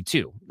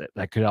RB2.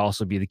 That could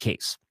also be the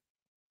case.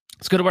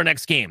 Let's go to our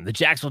next game, the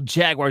Jacksonville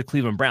Jaguars,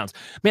 Cleveland Browns.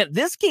 Man,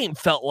 this game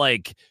felt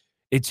like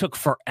it took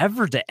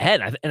forever to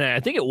end. And I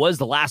think it was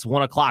the last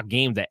 1 o'clock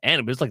game to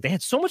end. But it's like they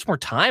had so much more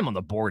time on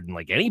the board than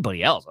like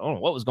anybody else. I don't know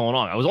what was going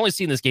on. I was only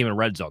seeing this game in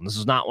red zone. This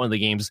was not one of the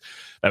games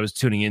that I was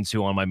tuning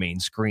into on my main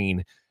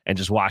screen and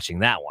just watching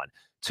that one.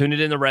 Tuned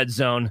it in the red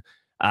zone.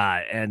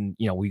 And,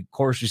 you know, we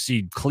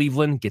see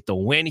Cleveland get the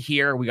win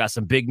here. We got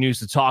some big news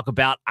to talk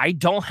about. I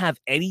don't have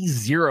any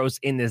zeros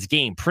in this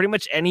game. Pretty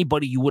much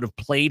anybody you would have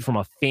played from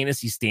a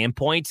fantasy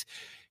standpoint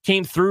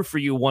came through for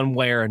you one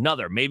way or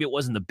another. Maybe it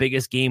wasn't the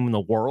biggest game in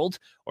the world,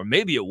 or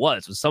maybe it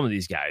was with some of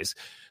these guys.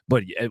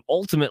 But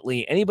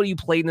ultimately, anybody you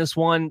played in this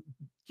one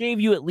gave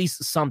you at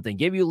least something,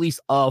 gave you at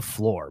least a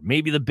floor.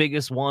 Maybe the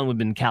biggest one would have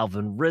been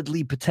Calvin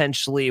Ridley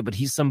potentially, but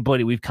he's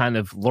somebody we've kind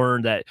of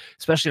learned that,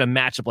 especially in a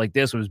matchup like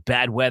this, when it was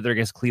bad weather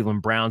against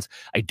Cleveland Browns,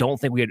 I don't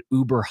think we had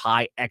uber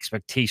high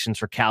expectations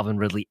for Calvin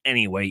Ridley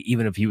anyway,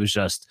 even if he was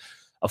just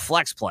a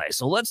flex play.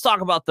 So let's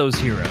talk about those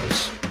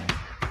heroes.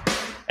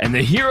 And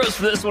the heroes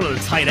for this one are the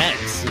tight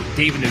ends.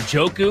 David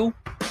Njoku,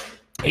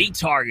 8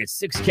 targets,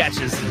 6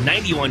 catches,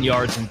 91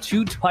 yards, and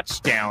 2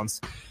 touchdowns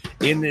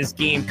in this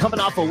game, coming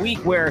off a week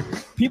where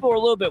people were a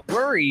little bit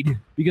worried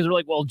because they're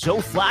like, well, Joe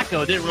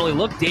Flacco didn't really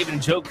look David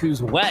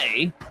Njoku's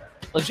way.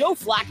 Well, Joe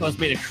Flacco has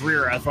made a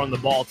career out of throwing the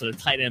ball to the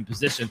tight end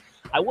position.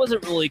 I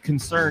wasn't really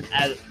concerned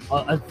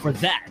for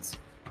that.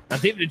 Now,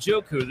 David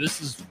Njoku,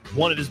 this is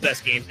one of his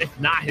best games, if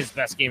not his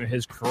best game of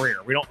his career.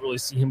 We don't really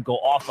see him go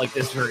off like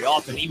this very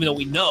often, even though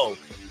we know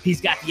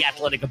he's got the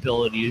athletic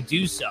ability to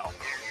do so.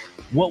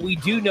 What we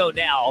do know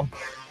now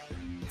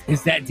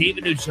is that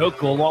David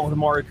Njoku, along with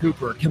Amari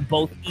Cooper, can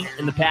both eat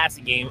in the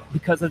passing game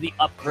because of the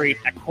upgrade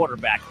at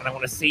quarterback. And I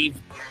want to save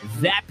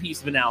that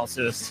piece of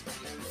analysis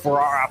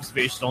for our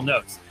observational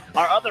notes.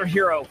 Our other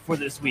hero for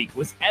this week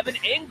was Evan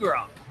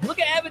Ingram. Look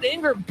at Evan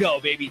Ingram go,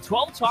 baby.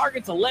 12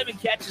 targets, 11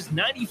 catches,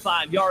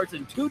 95 yards,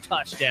 and 2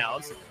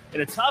 touchdowns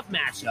in a tough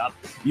matchup.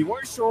 You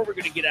weren't sure we're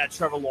going to get out of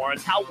Trevor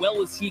Lawrence. How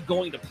well is he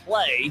going to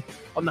play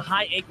on the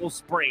high ankle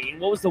sprain?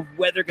 What was the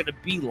weather going to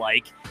be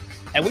like?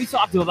 And we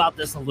talked about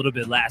this a little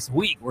bit last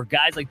week, where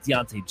guys like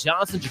Deontay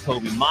Johnson,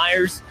 Jacoby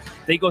Myers,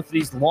 they go through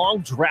these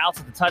long droughts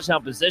at the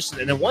touchdown position,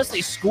 and then once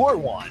they score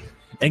one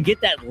and get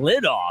that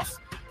lid off,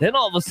 then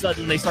all of a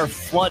sudden they start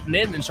flooding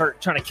in and start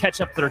trying to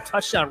catch up to their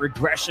touchdown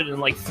regression in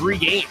like 3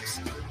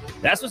 games.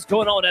 That's what's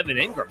going on with Evan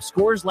Ingram.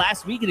 Scores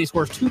last week and he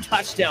scores 2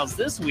 touchdowns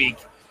this week,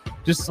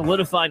 just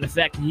solidifying the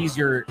fact that he's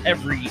your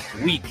every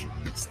week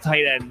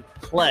tight end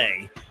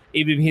play,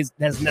 even if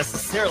he hasn't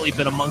necessarily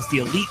been amongst the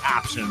elite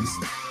options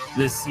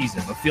this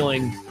season, but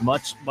feeling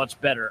much, much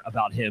better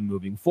about him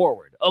moving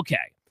forward. Okay.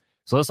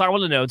 So let's start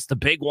with the notes. The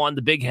big one,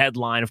 the big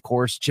headline, of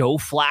course, Joe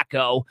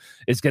Flacco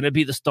is going to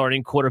be the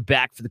starting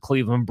quarterback for the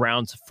Cleveland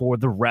Browns for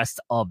the rest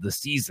of the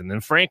season.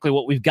 And frankly,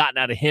 what we've gotten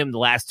out of him the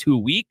last 2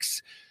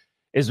 weeks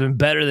has been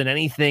better than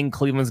anything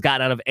Cleveland's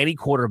gotten out of any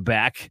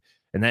quarterback,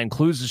 and that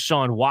includes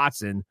Deshaun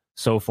Watson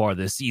so far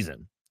this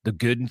season. The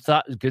good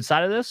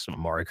side of this,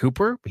 Amari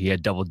Cooper, he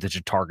had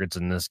double-digit targets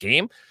in this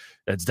game.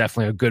 That's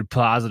definitely a good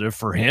positive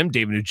for him.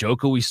 David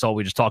Njoku,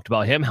 we just talked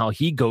about him, how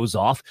he goes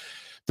off.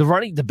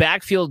 The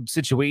backfield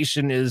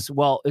situation is,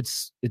 well,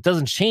 it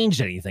doesn't change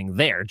anything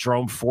there.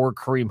 Jerome Ford,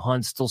 Kareem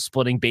Hunt still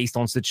splitting based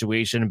on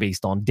situation and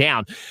based on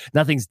down.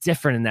 Nothing's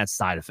different in that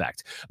side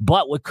effect.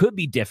 But what could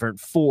be different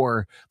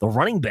for the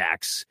running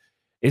backs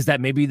is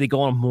that maybe they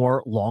go on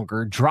more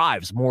longer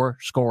drives, more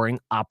scoring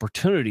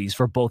opportunities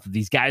for both of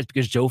these guys,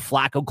 because Joe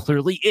Flacco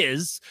clearly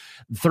is,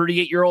 the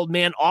 38-year-old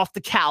man off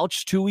the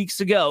couch 2 weeks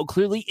ago,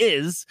 clearly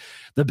is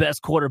the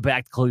best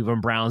quarterback the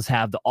Cleveland Browns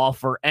have to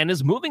offer and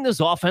is moving this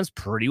offense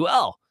pretty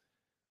well.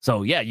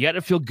 So, yeah, you got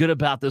to feel good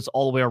about this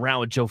all the way around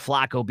with Joe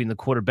Flacco being the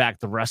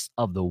quarterback the rest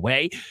of the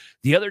way.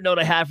 The other note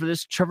I have for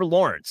this, Trevor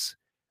Lawrence.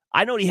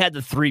 I know he had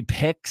the 3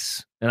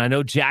 picks, and I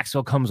know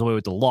Jacksonville comes away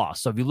with the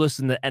loss. So if you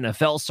listen to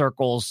NFL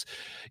circles,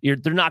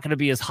 they're not going to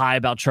be as high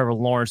about Trevor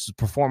Lawrence's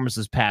performance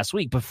this past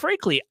week. But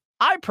frankly,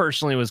 I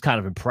personally was kind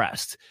of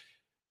impressed.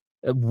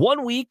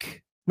 1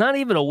 week, not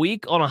even a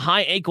week, on a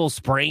high ankle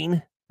sprain,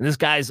 and this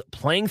guy's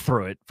playing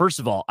through it. First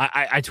of all,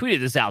 I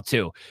tweeted this out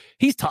too.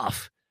 He's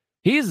tough.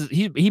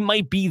 He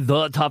might be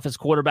the toughest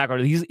quarterback, or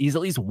he's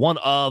at least one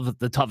of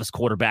the toughest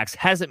quarterbacks.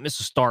 Hasn't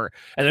missed a start,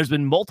 and there's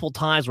been multiple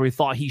times where he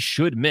thought he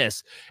should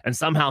miss, and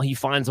somehow he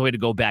finds a way to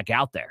go back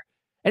out there.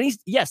 And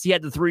he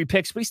had the 3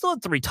 picks, but he still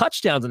had 3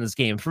 touchdowns in this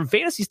game. From a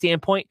fantasy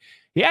standpoint,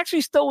 he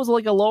actually still was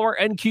like a lower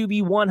end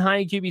QB1, high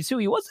end QB2.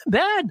 He wasn't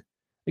bad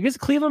against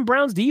Cleveland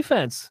Browns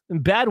defense in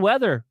bad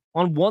weather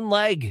on one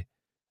leg.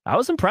 I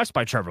was impressed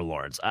by Trevor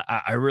Lawrence.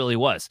 I really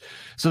was.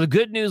 So the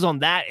good news on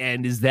that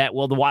end is that,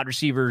 well, the wide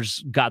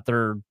receivers got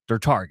their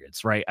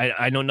targets, right?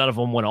 I know none of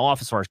them went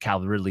off as far as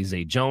Calvin Ridley,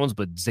 Zay Jones,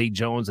 but Zay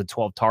Jones had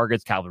 12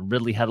 targets. Calvin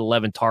Ridley had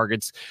 11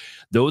 targets.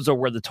 Those are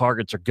where the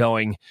targets are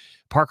going.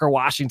 Parker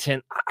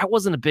Washington, I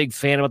wasn't a big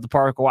fan about the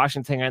Parker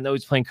Washington. I know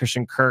he's playing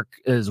Christian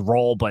Kirk's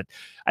role, but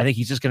I think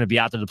he's just going to be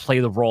out there to play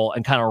the role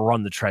and kind of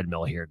run the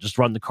treadmill here, just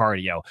run the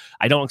cardio.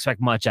 I don't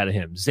expect much out of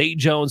him. Zay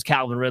Jones,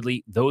 Calvin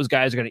Ridley, those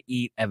guys are going to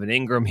eat. Evan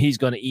Ingram, he's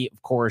going to eat.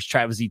 Of course,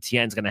 Travis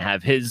Etienne's going to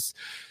have his.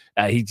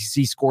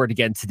 He scored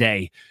again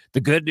today.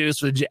 The good news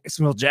for the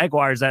Jacksonville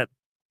Jaguars is that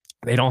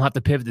they don't have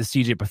to pivot to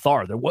CJ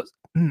Beathard.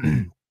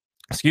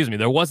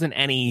 There wasn't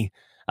any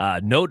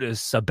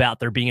notice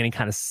about there being any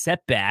kind of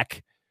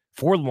setback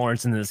for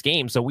Lawrence in this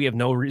game, so we have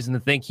no reason to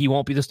think he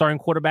won't be the starting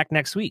quarterback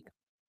next week.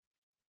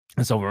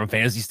 And so from a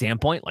fantasy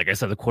standpoint, like I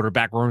said, the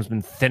quarterback room's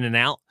been thinning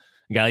out.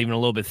 You got even a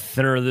little bit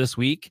thinner this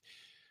week.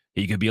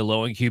 He could be a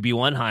low in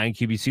QB1, high in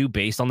QB2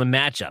 based on the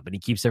matchup, and he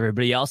keeps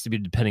everybody else to be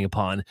depending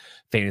upon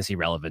fantasy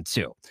relevant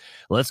too.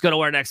 Let's go to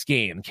our next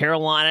game.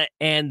 Carolina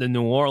and the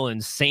New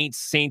Orleans Saints.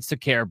 Saints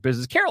took care of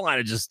business.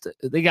 Carolina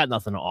they got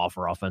nothing to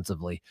offer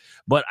offensively,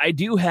 but I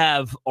do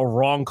have a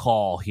wrong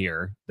call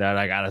here that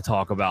I got to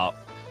talk about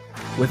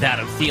with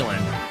Adam Thielen.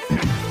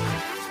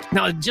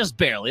 Now, just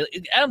barely.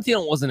 Adam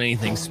Thielen wasn't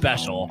anything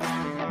special,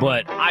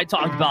 but I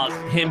talked about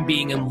him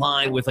being in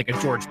line with like a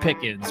George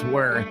Pickens,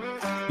 where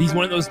he's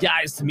one of those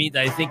guys to me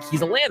that I think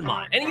he's a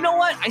landmine. And you know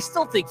what? I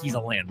still think he's a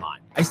landmine.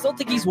 I still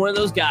think he's one of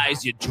those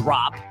guys you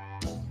drop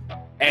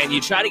and you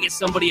try to get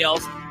somebody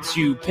else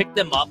to pick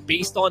them up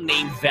based on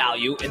name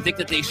value and think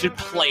that they should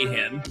play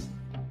him,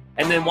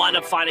 and then wind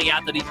up finding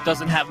out that he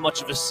doesn't have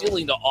much of a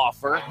ceiling to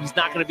offer. He's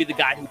not going to be the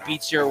guy who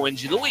beats you or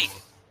wins you the week.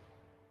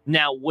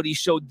 Now, what he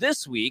showed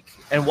this week,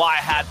 and why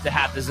I have to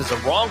have this as a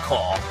wrong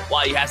call,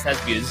 why he has to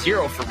be a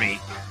 0 for me,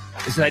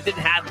 is that I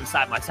didn't have him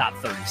inside my top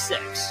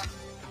 36.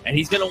 And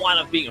he's going to wind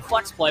up being a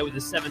flex play with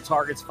his 7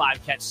 targets,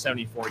 5 catches,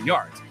 74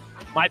 yards.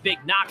 My big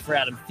knock for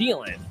Adam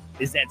Thielen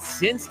is that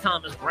since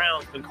Thomas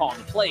Brown's been calling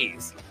the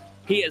plays,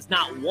 he has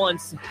not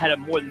once had a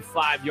more than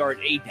 5-yard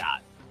ADOT.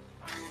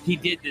 He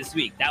did this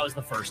week. That was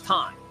the first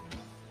time.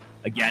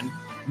 Again,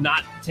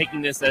 not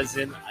taking this as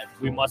in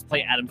we must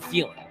play Adam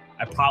Thielen.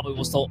 I probably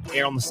will still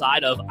err on the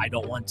side of I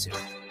don't want to.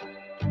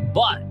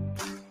 But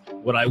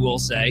what I will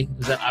say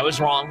is that I was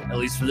wrong, at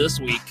least for this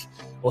week.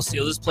 We'll see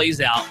how this plays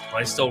out, but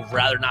I still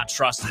rather not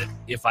trust it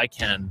if I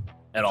can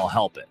at all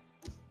help it.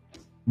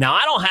 Now,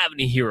 I don't have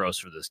any heroes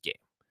for this game.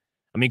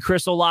 I mean,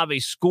 Chris Olave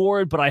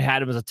scored, but I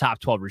had him as a top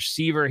 12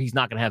 receiver. He's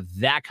not going to have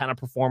that kind of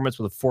performance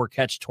with a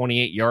 4-catch,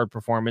 28-yard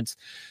performance.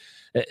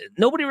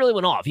 Nobody really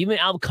went off. Even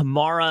Alvin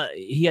Kamara,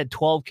 he had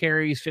 12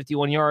 carries,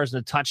 51 yards,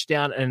 and a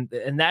touchdown.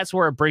 And that's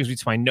where it brings me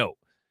to my note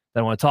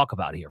that I want to talk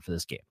about here for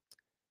this game.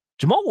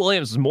 Jamal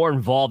Williams is more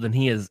involved than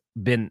he has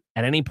been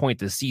at any point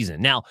this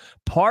season. Now,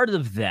 part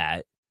of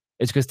that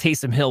is because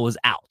Taysom Hill was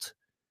out,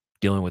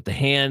 dealing with the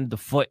hand, the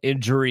foot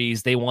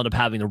injuries. They wound up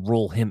having to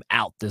rule him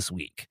out this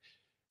week.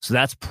 So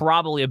that's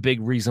probably a big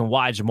reason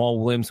why Jamal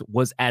Williams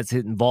was as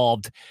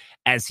involved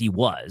as he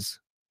was.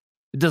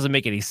 It doesn't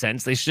make any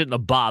sense. They shouldn't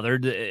have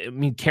bothered. I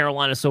mean,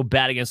 Carolina's so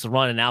bad against the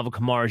run, and Alvin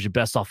Kamara is your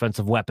best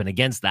offensive weapon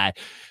against that.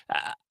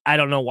 I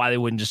don't know why they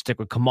wouldn't just stick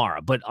with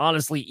Kamara. But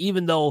honestly,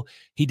 even though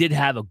he did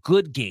have a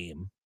good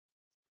game,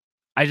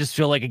 I just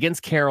feel like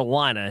against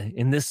Carolina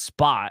in this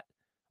spot,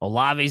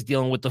 Olave's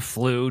dealing with the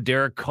flu.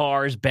 Derek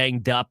Carr's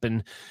banged up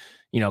and,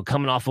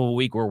 coming off of a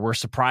week where we're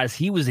surprised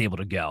he was able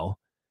to go,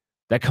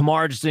 that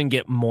Kamara just didn't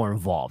get more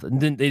involved. And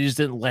then they just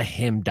didn't let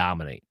him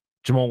dominate.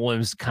 Jamal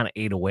Williams kind of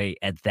ate away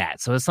at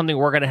that. So it's something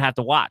we're going to have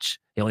to watch.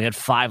 He only had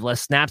 5 less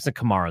snaps than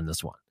Kamara in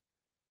this one.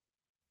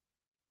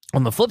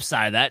 On the flip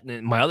side of that,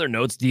 in my other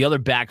notes, the other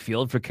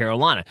backfield for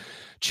Carolina,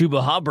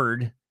 Chuba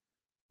Hubbard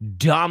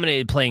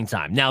dominated playing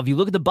time. Now, if you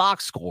look at the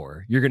box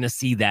score, you're going to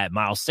see that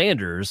Miles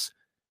Sanders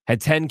had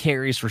 10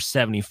 carries for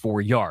 74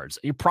 yards.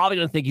 You're probably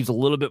going to think he's a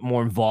little bit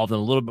more involved and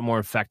a little bit more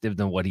effective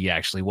than what he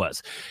actually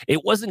was.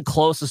 It wasn't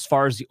close as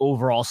far as the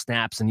overall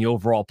snaps and the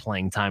overall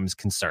playing time is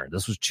concerned.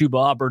 This was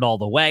Chuba Hubbard all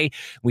the way.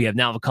 We have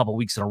now a couple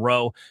weeks in a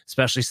row,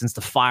 especially since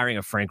the firing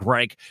of Frank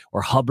Reich,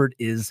 where Hubbard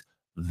is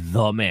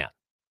the man.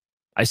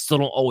 I still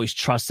don't always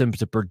trust him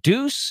to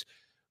produce,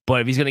 but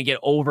if he's going to get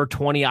over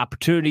 20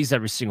 opportunities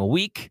every single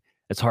week,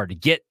 it's hard to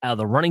get out of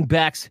the running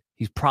backs.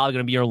 He's probably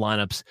going to be your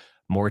lineups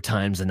more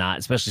times than not,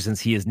 especially since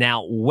he is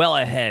now well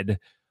ahead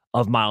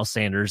of Miles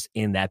Sanders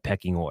in that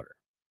pecking order.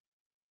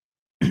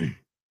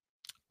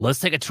 Let's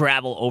take a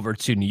travel over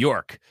to New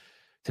York,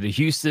 to the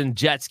Houston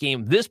Jets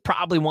game. This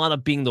probably wound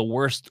up being the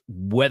worst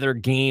weather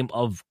game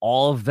of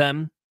all of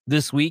them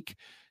this week.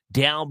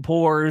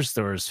 downpours.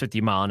 There was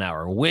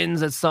 50-mile-an-hour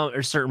winds at some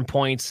or certain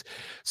points.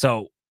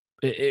 So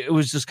it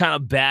was just kind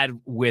of bad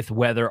with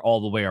weather all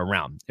the way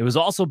around. It was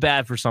also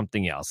bad for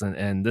something else.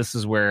 And this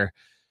is where,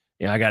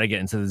 I got to get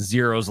into the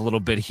zeros a little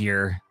bit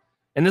here.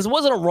 And this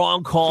wasn't a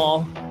wrong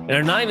call. And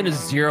they're not even a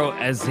zero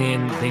as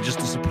in they just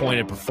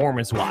disappointed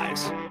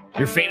performance-wise.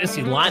 Your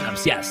fantasy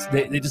lineups, yes,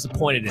 they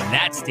disappointed in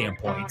that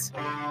standpoint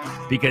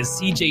because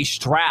C.J.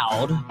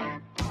 Stroud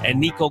and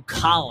Nico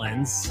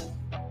Collins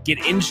get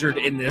injured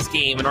in this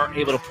game and aren't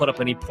able to put up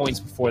any points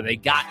before they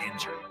got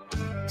injured.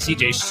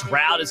 C.J.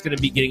 Stroud is going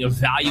to be getting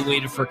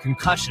evaluated for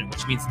concussion,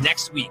 which means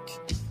next week,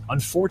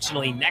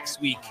 unfortunately, next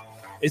week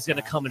is going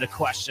to come into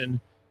question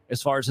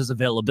as far as his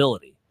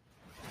availability.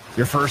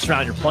 Your first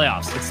round, your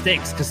playoffs, it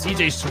stinks because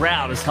C.J.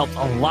 Stroud has helped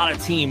a lot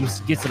of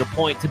teams get to the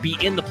point to be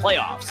in the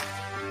playoffs.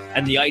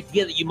 And the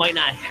idea that you might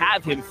not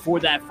have him for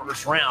that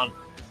first round,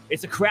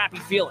 it's a crappy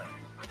feeling.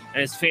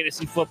 And it's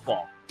fantasy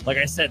football. Like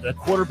I said, the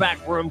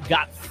quarterback room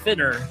got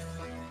thinner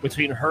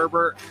between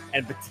Herbert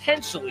and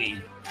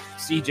potentially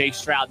C.J.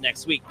 Stroud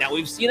next week. Now,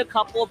 we've seen a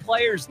couple of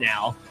players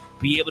now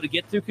be able to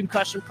get through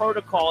concussion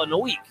protocol in a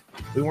week.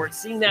 We weren't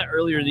seeing that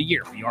earlier in the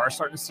year. We are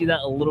starting to see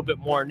that a little bit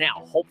more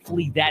now.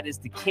 Hopefully that is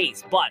the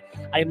case, but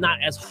I am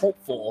not as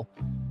hopeful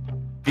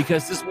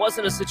because this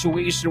wasn't a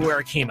situation where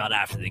it came out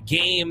after the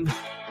game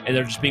and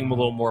they're just being a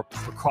little more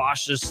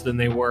precautious than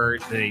they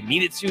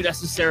needed to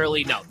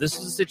necessarily. No, this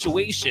is a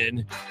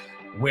situation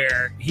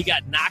where he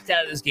got knocked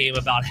out of this game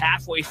about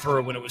halfway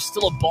through when it was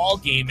still a ball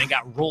game and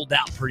got rolled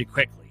out pretty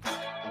quickly.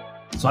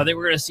 So I think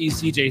we're going to see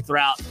C.J.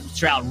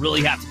 Stroud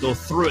really have to go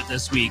through it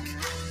this week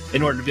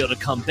in order to be able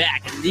to come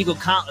back. And Nico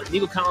Collins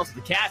with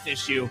the calf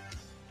issue,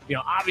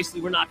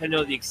 obviously we're not going to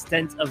know the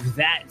extent of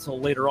that until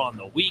later on in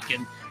the week.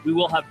 And we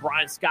will have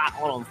Brian Scott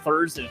on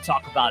Thursday to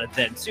talk about it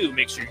then too.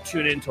 Make sure you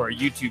tune into our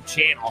YouTube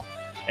channel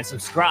and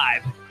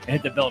subscribe and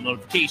hit the bell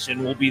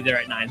notification. We'll be there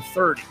at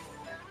 9:30.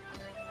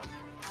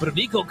 But if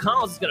Nico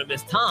Collins is going to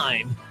miss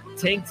time,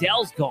 Tank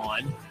Dell's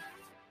gone,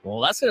 well,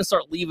 that's going to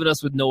start leaving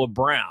us with Noah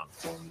Brown.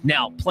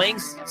 Now, playing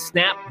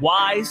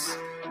snap-wise,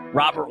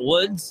 Robert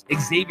Woods,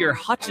 Xavier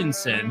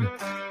Hutchinson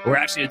were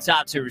actually the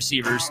top two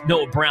receivers.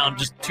 Noah Brown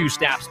just 2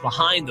 snaps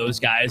behind those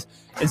guys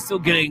and still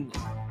getting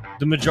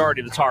the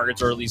majority of the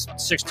targets, or at least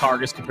 6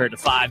 targets compared to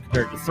 5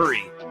 compared to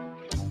 3.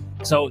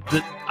 So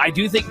I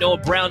do think Noah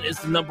Brown is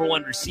the number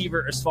 1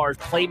 receiver as far as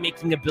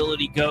playmaking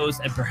ability goes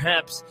and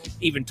perhaps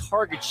even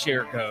target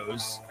share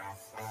goes.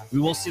 We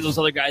will see those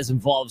other guys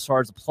involved as far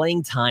as the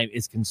playing time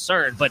is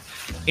concerned, but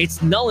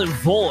it's null and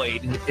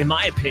void, in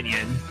my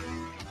opinion,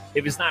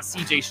 if it's not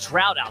C.J.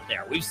 Stroud out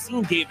there. We've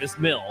seen Davis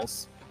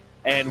Mills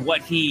and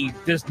what he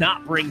does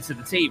not bring to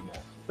the table,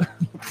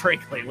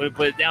 frankly, when we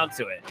put it down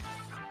to it.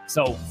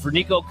 So for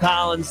Nico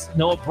Collins,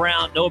 Noah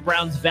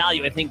Brown's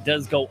value, I think,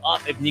 does go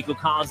up if Nico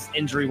Collins'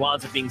 injury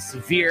winds up being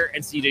severe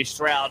and C.J.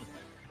 Stroud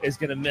is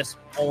going to miss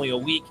only a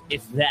week,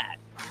 if that.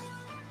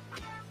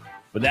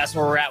 But that's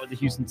where we're at with the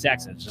Houston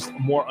Texans. Just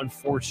more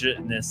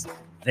unfortunateness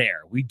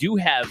there. We do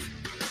have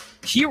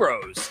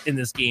heroes in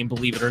this game,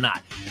 believe it or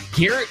not.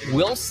 Garrett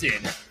Wilson,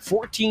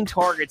 14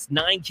 targets,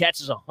 9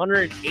 catches,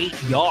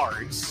 108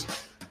 yards.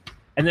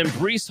 And then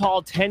Breece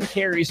Hall, 10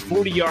 carries,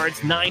 40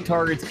 yards, 9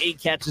 targets, 8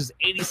 catches,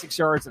 86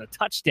 yards, and a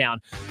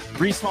touchdown.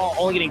 Breece Hall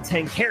only getting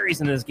 10 carries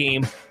in this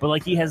game, but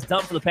like he has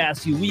done for the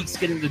past few weeks,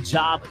 getting the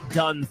job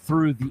done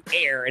through the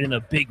air and in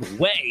a big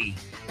way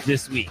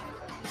this week.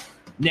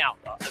 Now,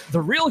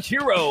 the real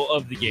hero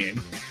of the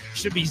game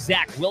should be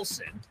Zach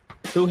Wilson,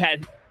 who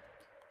had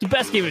the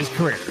best game of his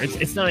career.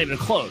 It's not even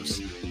close.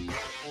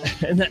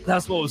 And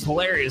that's what was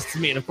hilarious to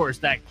me. And, of course,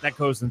 that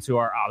goes into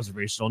our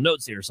observational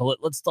notes here. So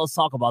let's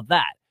talk about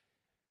that.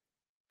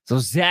 So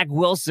Zach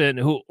Wilson,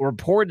 who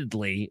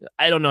reportedly,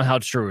 I don't know how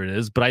true it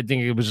is, but I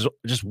think it was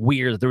just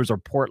weird that there was a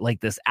report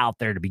like this out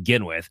there to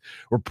begin with,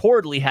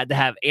 reportedly had to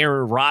have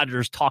Aaron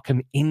Rodgers talk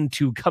him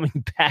into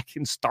coming back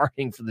and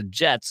starting for the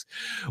Jets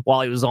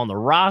while he was on the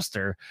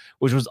roster,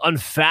 which was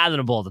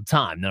unfathomable at the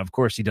time. Now, of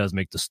course, he does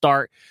make the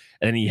start,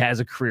 and he has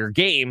a career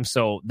game,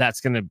 so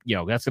that's gonna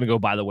go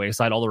by the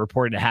wayside. All the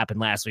reporting that happened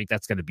last week,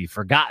 that's gonna be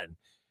forgotten.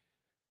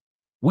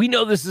 We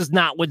know this is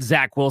not what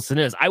Zach Wilson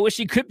is. I wish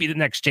he could be the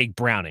next Jake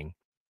Browning.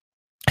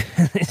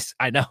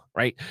 I know,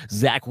 right?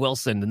 Zach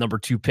Wilson, the number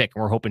 2 pick,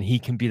 and we're hoping he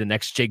can be the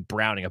next Jake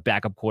Browning, a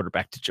backup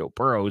quarterback to Joe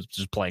Burrow, who's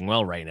just playing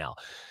well right now.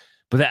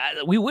 But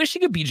we wish he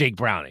could be Jake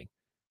Browning.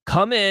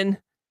 Come in,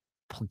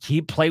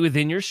 play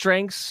within your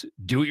strengths,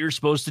 do what you're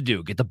supposed to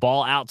do. Get the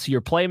ball out to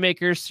your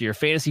playmakers, to your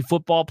fantasy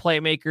football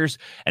playmakers,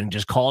 and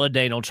just call it a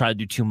day. Don't try to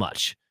do too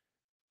much.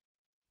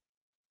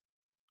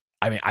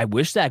 I mean, I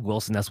wish Zach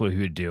Wilson, that's what he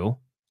would do.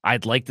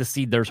 I'd like to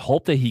see, there's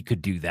hope that he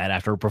could do that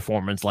after a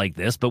performance like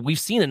this, but we've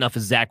seen enough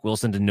of Zach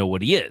Wilson to know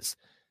what he is.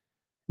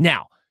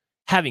 Now,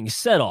 having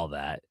said all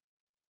that,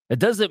 it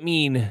doesn't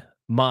mean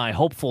my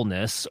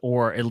hopefulness,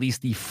 or at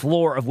least the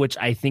floor of which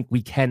I think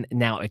we can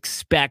now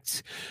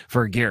expect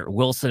for Garrett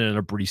Wilson and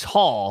a Breece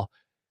Hall,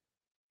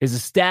 is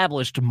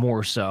established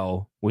more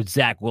so with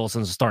Zach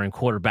Wilson as a starting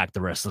quarterback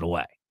the rest of the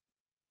way.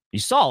 You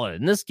saw it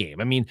in this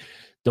game. I mean,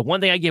 the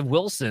one thing I give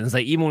Wilson is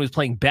that even when he was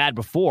playing bad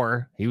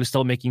before, he was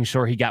still making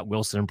sure he got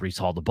Wilson and Breece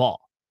Hall the ball.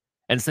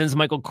 And since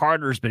Michael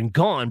Carter's been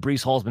gone,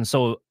 Breece Hall's been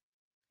so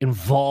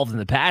involved in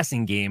the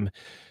passing game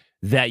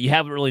that you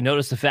haven't really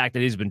noticed the fact that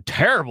he's been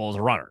terrible as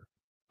a runner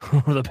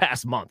for the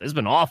past month. It's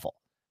been awful.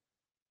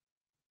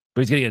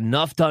 But he's getting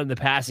enough done in the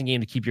passing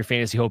game to keep your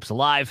fantasy hopes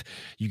alive.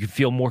 You can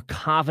feel more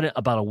confident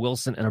about a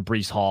Wilson and a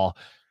Breece Hall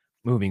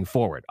moving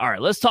forward. All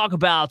right, let's talk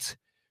about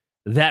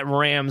that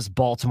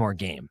Rams-Baltimore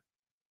game.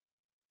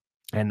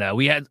 And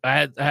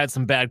I had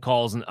some bad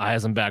calls, and I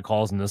had some bad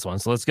calls in this one.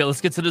 So let's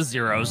get to the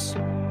zeros.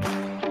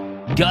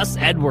 Gus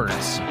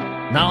Edwards.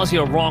 Not only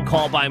a wrong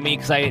call by me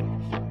because I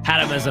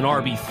had him as an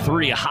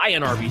RB3, a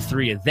high-end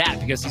RB3 at that,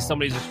 because he's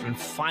somebody who's been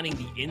finding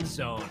the end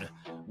zone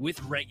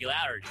with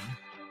regularity.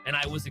 And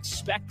I was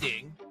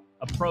expecting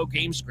a pro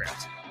game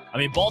script. I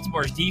mean,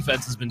 Baltimore's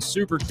defense has been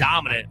super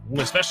dominant,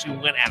 especially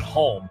when at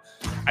home.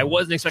 I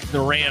wasn't expecting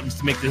the Rams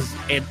to make this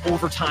an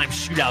overtime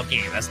shootout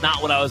game. That's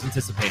not what I was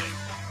anticipating.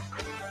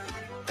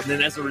 And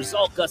then as a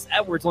result, Gus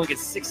Edwards only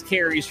gets 6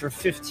 carries for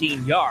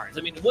 15 yards.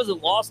 I mean, it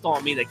wasn't lost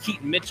on me that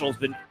Keaton Mitchell's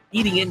been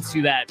eating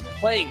into that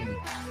playing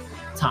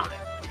time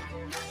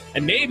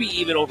and maybe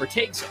even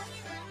overtakes him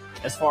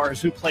as far as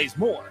who plays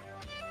more.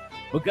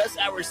 But Gus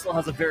Edwards still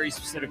has a very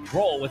specific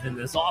role within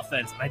this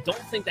offense, and I don't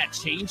think that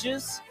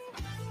changes.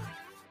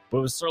 But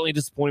it was certainly a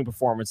disappointing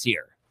performance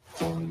here.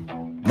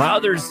 My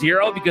other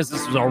zero, because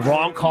this was a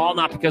wrong call,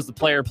 not because the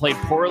player played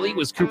poorly,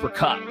 was Cooper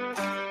Kupp.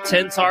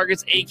 10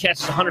 targets, 8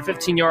 catches,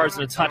 115 yards,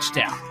 and a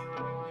touchdown.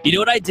 You know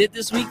what I did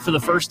this week for the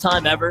first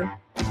time ever?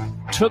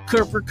 Took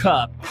Cooper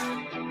Kupp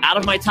out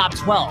of my top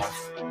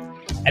 12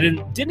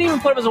 and didn't even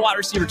put him as a wide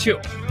receiver 2.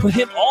 Put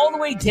him all the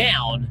way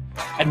down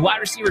at wide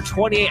receiver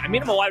 28. I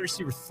made him a wide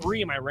receiver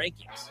 3 in my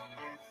rankings.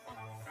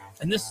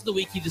 And this is the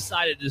week he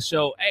decided to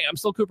show, hey, I'm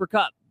still Cooper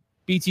Kupp.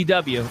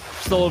 BTW,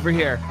 still over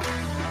here.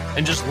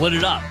 And just lit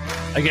it up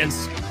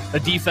against a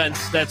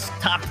defense that's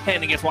top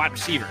 10 against wide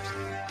receivers.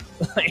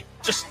 I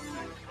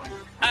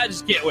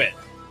just can't win.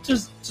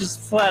 Just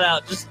flat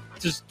out,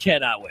 just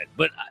cannot win.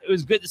 But it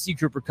was good to see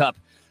Cooper Kupp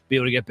be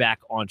able to get back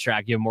on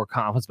track, give more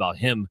confidence about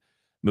him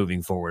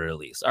moving forward at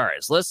least. All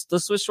right, so let's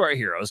switch to our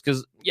heroes,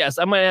 because yes,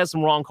 I might have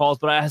some wrong calls,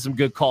 but I had some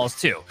good calls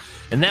too.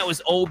 And that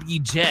was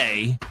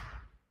OBJ,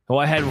 who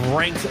I had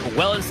ranked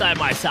well inside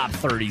my top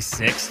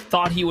 36.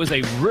 Thought he was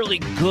a really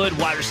good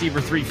wide receiver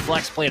 3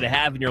 flex play to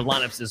have in your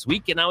lineups this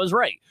week, and I was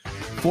right.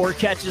 4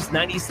 catches,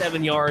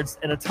 97 yards,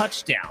 and a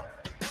touchdown.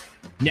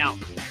 Now,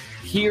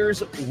 here's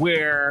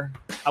where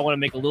I want to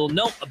make a little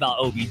note about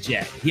OBJ.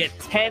 He had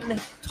 10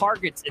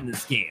 targets in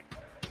this game.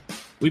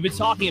 We've been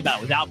talking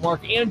about without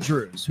Mark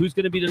Andrews, who's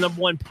going to be the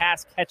number 1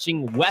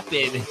 pass-catching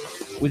weapon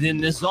within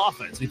this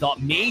offense. We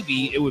thought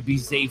maybe it would be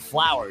Zay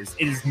Flowers.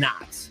 It is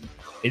not.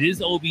 It is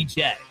OBJ.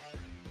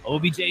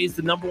 OBJ is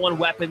the number 1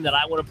 weapon that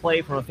I want to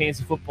play from a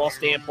fantasy football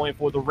standpoint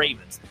for the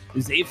Ravens.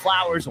 Zay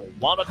Flowers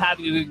wound up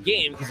having a good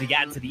game because he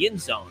got into the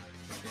end zone.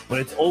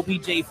 But it's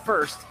OBJ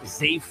first,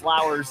 Zay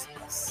Flowers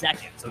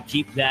second. So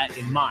keep that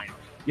in mind.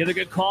 The other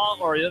good call,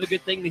 or the other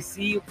good thing they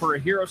see for a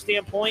hero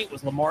standpoint,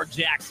 was Lamar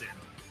Jackson.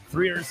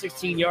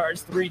 316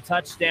 yards, 3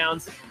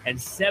 touchdowns, and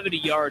 70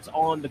 yards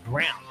on the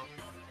ground.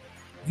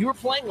 If you were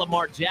playing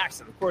Lamar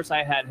Jackson, of course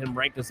I had him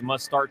ranked as a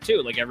must-start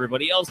too, like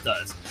everybody else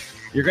does.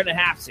 You're going to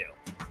have to.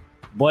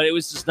 But it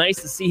was just nice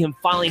to see him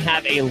finally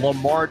have a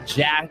Lamar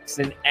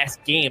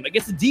Jackson-esque game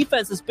against a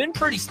defense that's been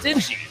pretty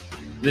stingy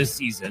this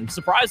season,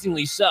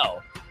 surprisingly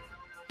so.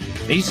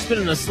 He's just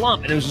been in a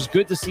slump, and it was just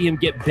good to see him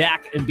get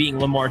back and being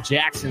Lamar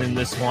Jackson in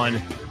this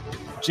one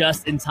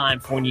just in time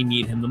for when you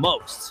need him the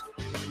most.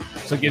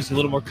 So it gives you a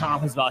little more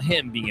confidence about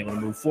him being able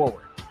to move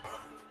forward.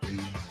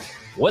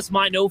 What's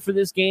my note for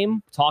this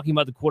game? Talking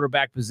about the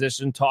quarterback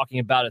position, talking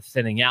about it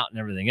thinning out and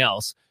everything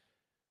else.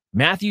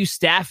 Matthew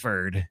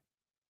Stafford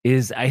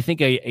is, I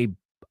think, a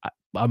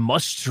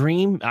must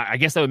stream. I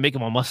guess that would make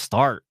him a must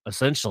start,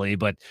 essentially,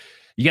 but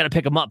you got to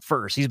pick him up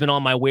first. He's been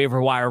on my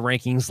waiver wire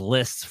rankings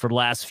lists for the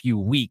last few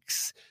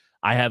weeks.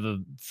 I have a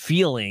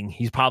feeling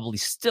he's probably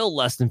still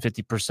less than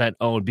 50%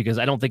 owned because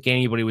I don't think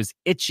anybody was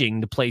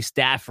itching to play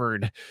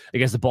Stafford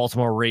against the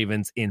Baltimore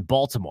Ravens in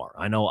Baltimore.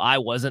 I know I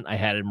wasn't. I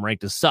had him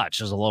ranked as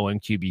such, as a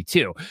low-end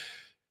QB2.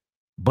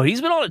 But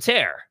he's been on a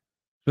tear.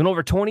 Been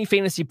over 20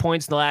 fantasy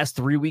points in the last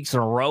 3 weeks in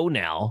a row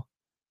now.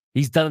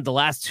 He's done it the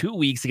last 2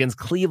 weeks against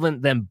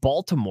Cleveland, then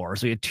Baltimore.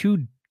 So he had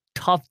 2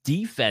 tough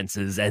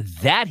defenses and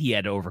that he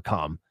had to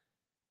overcome.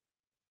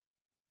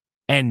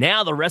 And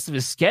now the rest of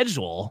his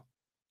schedule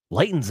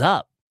lightens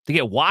up. To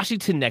get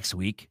Washington next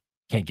week,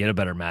 can't get a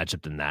better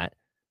matchup than that.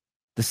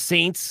 The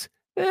Saints,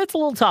 it's a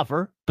little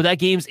tougher, but that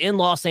game's in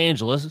Los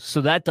Angeles,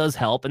 so that does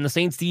help. And the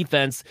Saints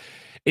defense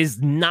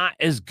is not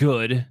as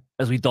good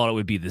as we thought it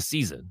would be this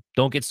season.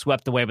 Don't get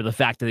swept away by the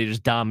fact that they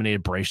just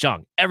dominated Bryce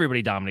Young.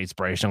 Everybody dominates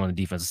Bryce Young on the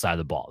defensive side of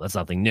the ball. That's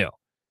nothing new.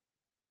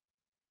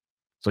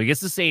 So he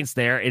gets the Saints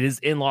there. It is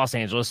in Los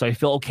Angeles, so I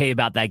feel okay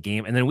about that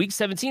game. And then week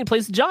 17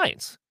 plays the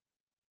Giants.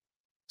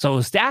 So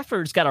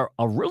Stafford's got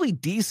a really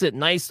decent,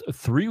 nice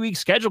 3-week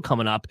schedule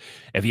coming up.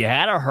 If you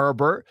had a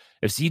Herbert,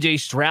 if CJ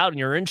Stroud and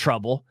you're in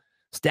trouble,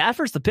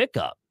 Stafford's the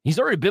pickup. He's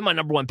already been my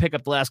number one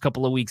pickup the last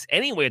couple of weeks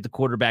anyway at the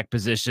quarterback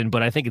position.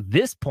 But I think at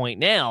this point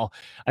now,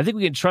 I think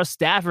we can trust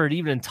Stafford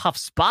even in tough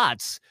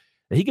spots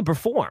that he can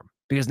perform.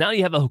 Because now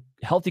you have a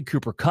healthy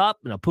Cooper Kupp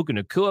and a Puka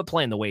Nacua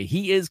playing the way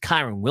he is.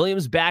 Kyron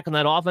Williams back on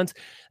that offense.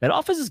 That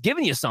offense is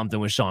giving you something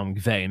with Sean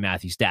McVay and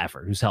Matthew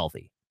Stafford, who's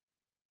healthy.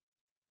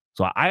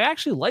 So I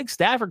actually like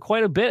Stafford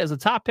quite a bit as a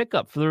top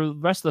pickup for the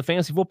rest of the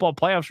fantasy football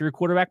playoffs for your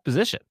quarterback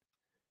position.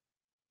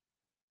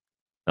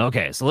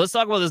 Okay, so let's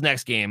talk about this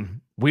next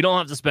game. We don't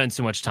have to spend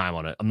too much time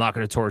on it. I'm not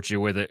going to torture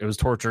you with it. It was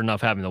torture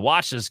enough having to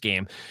watch this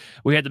game.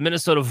 We had the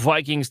Minnesota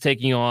Vikings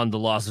taking on the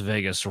Las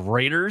Vegas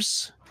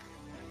Raiders.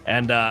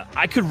 And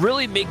I could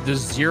really make the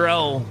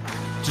 0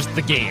 just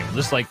the game.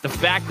 Just like the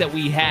fact that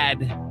we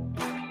had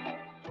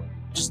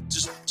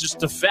just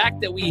the fact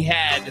that we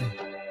had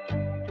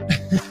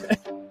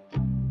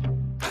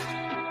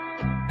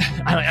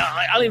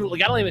I don't even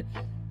the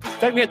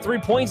fact we had 3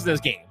 points in this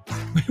game.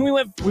 We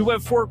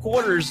went 4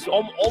 quarters,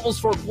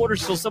 almost 4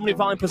 quarters till somebody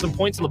finally put some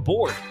points on the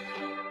board.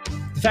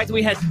 The fact that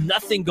we had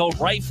nothing go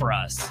right for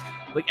us.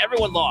 Like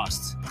everyone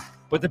lost.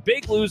 But the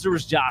big loser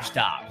was Josh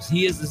Dobbs.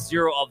 He is the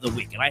 0 of the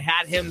week. And I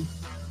had him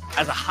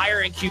as a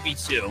higher in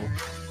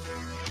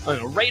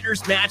QB2.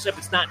 Raiders matchup,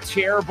 it's not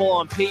terrible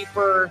on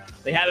paper.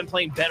 They have been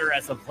playing better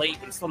as of late,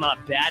 but it's still not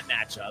a bad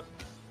matchup.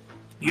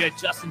 You had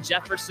Justin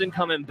Jefferson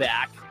coming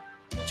back.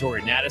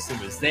 Jordan Addison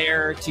was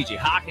there. TJ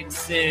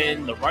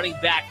Hawkinson. The running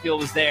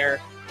backfield was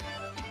there.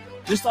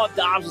 Just thought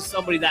Dobbs was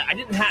somebody that I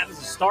didn't have as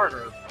a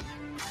starter,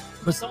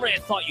 but somebody I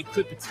thought you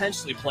could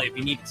potentially play if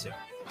you needed to.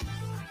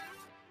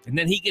 And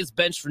then he gets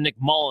benched for Nick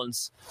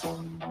Mullins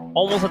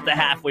almost at the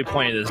halfway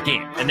point of this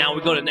game. And now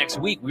we go to next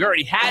week. We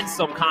already had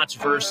some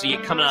controversy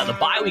coming out of the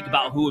bye week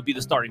about who would be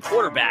the starting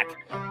quarterback.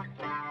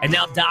 And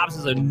now Dobbs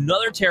has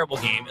another terrible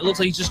game. It looks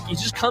like he's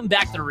just come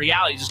back to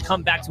reality. He's just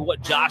come back to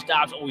what Josh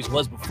Dobbs always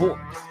was before.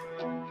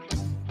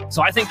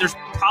 So I think there's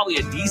probably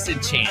a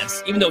decent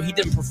chance, even though he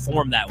didn't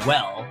perform that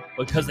well,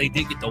 because they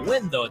did get the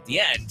win, though, at the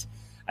end,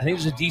 I think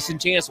there's a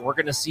decent chance we're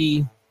going to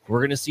see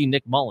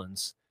Nick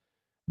Mullins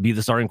be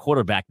the starting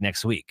quarterback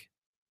next week.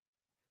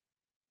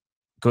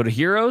 Go to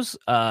heroes.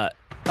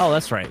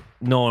 That's right.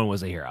 No one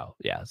was a hero.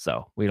 Yeah,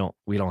 so we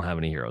don't have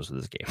any heroes for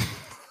this game.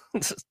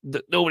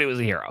 Nobody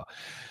was a hero.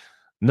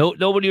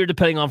 Nobody you're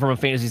depending on from a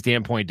fantasy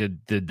standpoint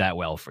did that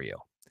well for you.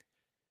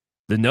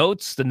 The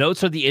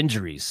notes are the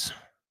injuries.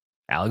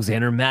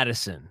 Alexander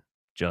Madison,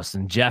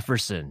 Justin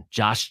Jefferson,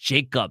 Josh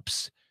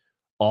Jacobs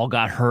all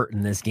got hurt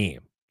in this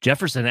game.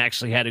 Jefferson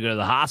actually had to go to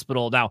the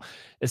hospital. Now,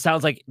 it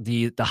sounds like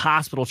the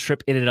hospital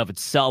trip in and of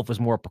itself was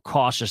more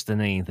precautious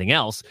than anything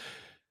else,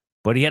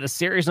 but he had a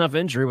serious enough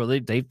injury where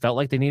they felt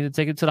like they needed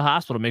to take him to the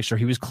hospital to make sure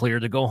he was clear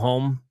to go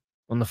home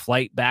on the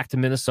flight back to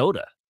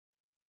Minnesota.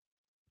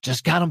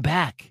 Just got him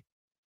back.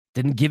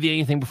 Didn't give you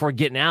anything before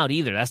getting out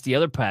either. That's the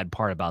other bad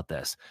part about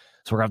this.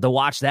 So we're going to have to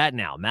watch that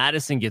now.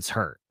 Madison gets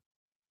hurt.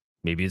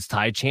 Maybe it's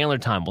Ty Chandler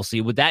time. We'll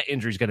see what that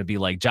injury is going to be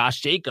like.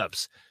 Josh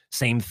Jacobs,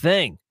 same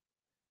thing.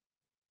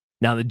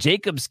 Now, the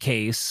Jacobs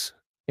case,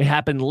 it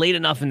happened late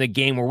enough in the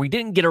game where we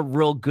didn't get a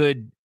real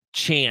good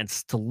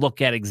chance to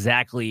look at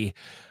exactly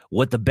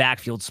what the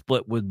backfield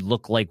split would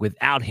look like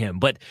without him.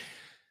 But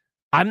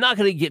I'm not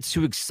going to get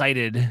too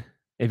excited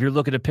if you're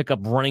looking to pick up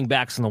running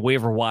backs on the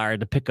waiver wire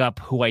to pick up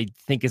who I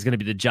think is going to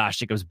be the Josh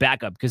Jacobs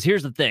backup. Because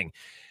here's the thing.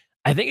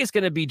 I think it's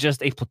going to be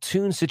just a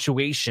platoon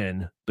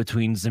situation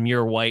between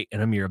Zamir White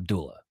and Amir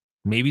Abdullah.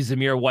 Maybe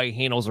Zamir White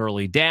handles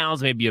early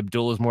downs. Maybe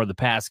Abdullah's more the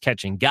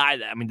pass-catching guy.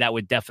 I mean, that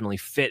would definitely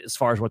fit as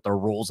far as what their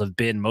roles have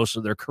been most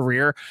of their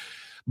career.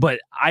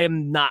 But I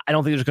don't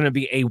think there's going to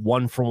be a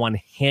one-for-one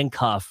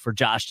handcuff for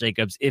Josh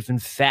Jacobs if, in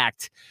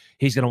fact,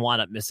 he's going to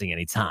wind up missing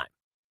any time.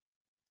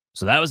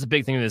 So that was the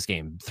big thing in this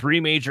game.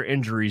 3 major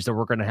injuries that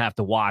we're going to have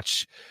to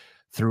watch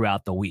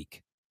throughout the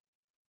week.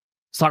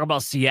 Let's talk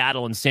about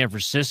Seattle and San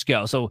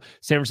Francisco. So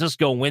San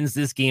Francisco wins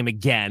this game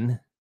again.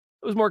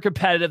 It was more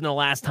competitive than the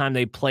last time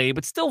they played,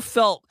 but still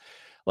felt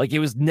like it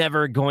was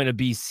never going to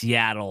be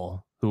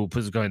Seattle who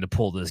was going to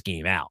pull this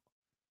game out.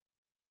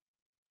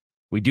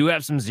 We do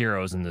have some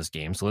zeros in this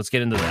game, so let's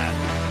get into that.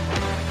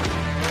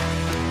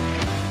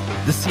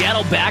 The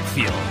Seattle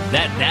backfield,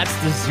 that's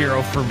the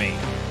 0 for me.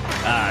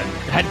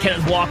 Had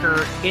Kenneth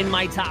Walker in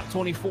my top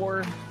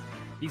 24.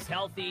 He's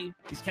healthy.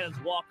 He's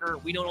Kenneth Walker.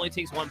 We know it only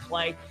takes one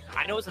play.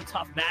 I know it's a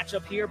tough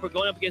matchup here, but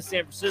going up against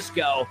San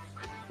Francisco,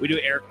 we do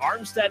Eric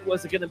Armstead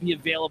wasn't going to be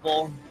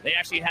available. They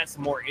actually had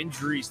some more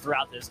injuries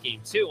throughout this game,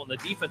 too, on the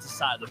defensive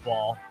side of the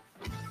ball.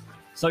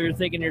 So you're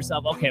thinking to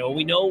yourself, okay, well,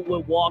 we know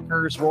what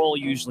Walker's role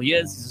usually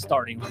is. He's a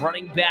starting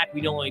running back.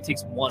 We know it only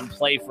takes one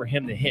play for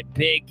him to hit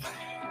big.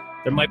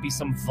 There might be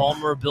some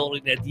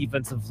vulnerability in that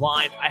defensive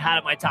line. I had it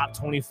in my top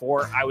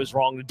 24. I was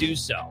wrong to do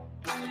so.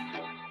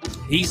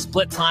 He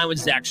split time with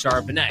Zach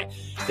Charbonnet.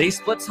 They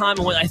split time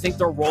on what I think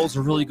their roles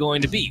are really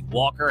going to be.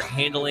 Walker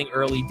handling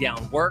early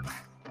down work.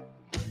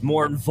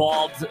 more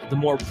involved, the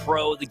more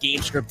pro the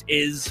game script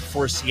is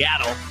for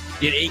Seattle.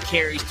 He had 8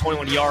 carries,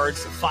 21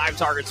 yards, 5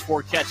 targets,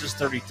 4 catches,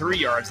 33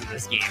 yards in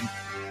this game.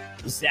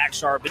 Zach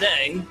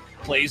Charbonnet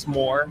plays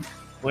more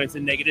when it's a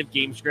negative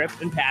game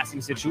script and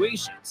passing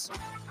situations.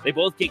 They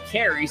both get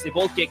carries, they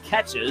both get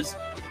catches,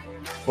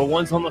 but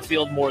one's on the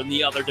field more than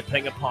the other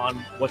depending upon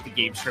what the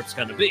game script's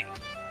going to be.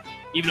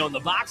 Even though in the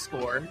box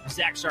score,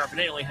 Zach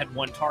Charbonnet only had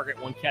 1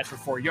 target, 1 catch for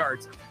 4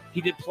 yards,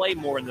 he did play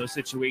more in those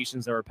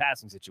situations that were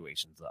passing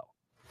situations, though.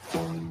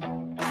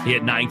 He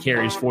had 9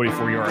 carries,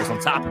 44 yards on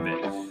top of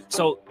it.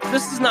 So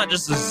this is not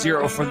just a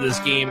 0 for this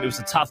game. It was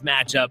a tough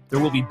matchup. There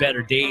will be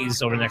better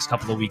days over the next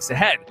couple of weeks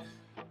ahead.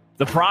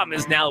 The problem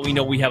is now that we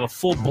know we have a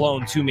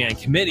full-blown 2-man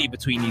committee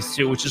between these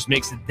two, which just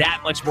makes it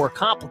that much more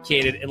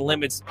complicated and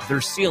limits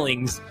their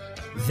ceilings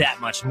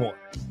that much more.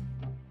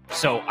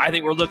 So I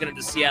think we're looking at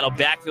the Seattle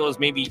backfield as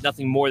maybe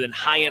nothing more than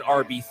high-end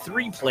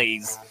RB3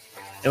 plays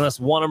unless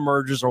one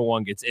emerges or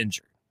one gets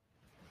injured.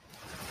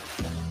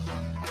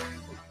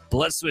 But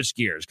let's switch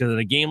gears, because in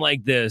a game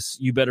like this,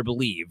 you better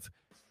believe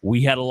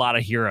we had a lot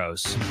of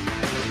heroes.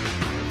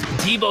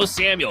 Deebo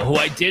Samuel, who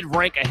I did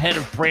rank ahead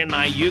of Brandon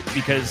Ayuk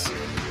because,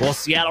 well,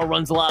 Seattle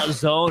runs a lot of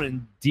zone,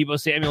 and Deebo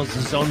Samuel is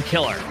a zone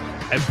killer.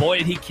 And boy,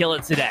 did he kill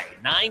it today.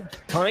 9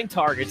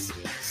 targets,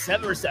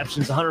 7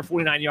 receptions,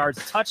 149 yards,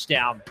 a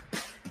touchdown.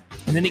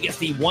 And then he gets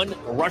the 1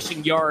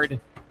 rushing yard,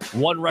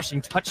 1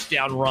 rushing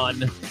touchdown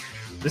run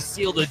to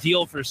seal the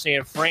deal for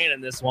San Fran in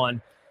this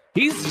one.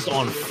 He's just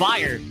on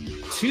fire.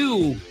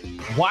 2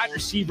 wide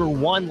receiver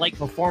 1-like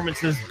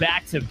performances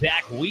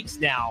back-to-back weeks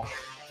now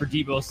for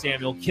Deebo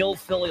Samuel. Killed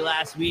Philly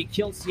last week,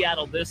 killed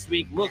Seattle this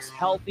week. Looks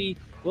healthy,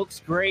 looks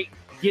great,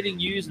 getting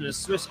used in a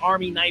Swiss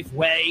Army knife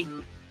way.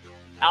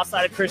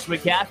 Outside of Christian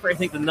McCaffrey, I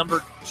think the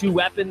number 2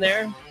 weapon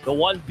there, the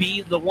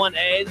 1B, the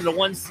 1A, the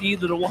 1C,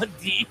 the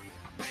 1D.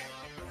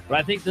 But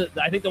I think the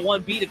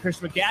 1B to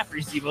Christian McCaffrey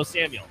is Deebo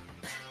Samuel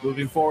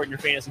moving forward in your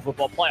fantasy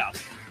football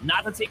playoffs.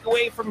 Not to take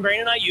away from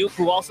Brandon Ayuk,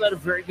 who also had a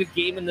very good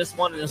game in this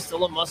one and is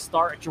still a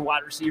must-start at your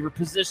wide receiver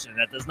position.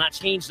 That does not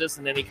change this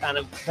in any kind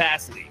of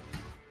capacity.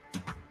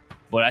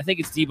 But I think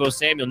it's Deebo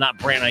Samuel, not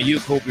Brandon Ayuk,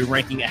 who will be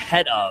ranking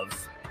ahead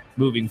of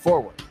moving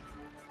forward.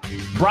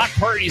 Brock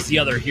Purdy is the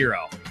other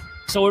hero.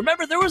 So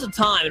remember, there was a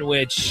time in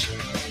which,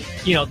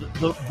 you know,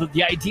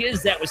 the idea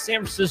is that with San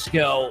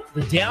Francisco,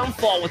 the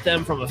downfall with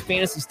them from a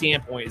fantasy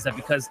standpoint is that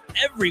because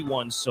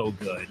everyone's so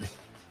good,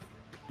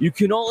 you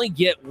can only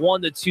get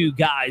 1 to 2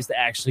 guys to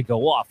actually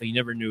go off, and you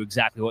never knew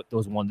exactly what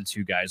those 1 to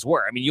 2 guys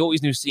were. I mean, you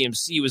always knew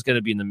CMC was going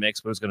to be in the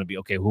mix, but it was going to be,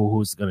 okay,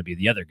 who's going to be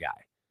the other guy?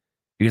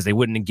 Because they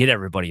wouldn't get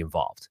everybody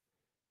involved.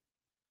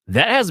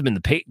 That hasn't been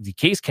the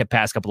case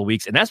past couple of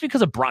weeks, and that's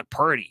because of Brock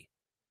Purdy.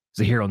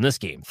 He's a hero in this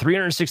game.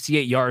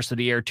 368 yards to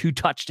the air, 2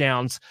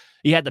 touchdowns.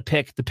 He had the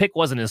pick. The pick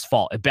wasn't his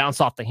fault. It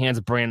bounced off the hands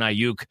of Brandon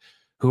Ayuk,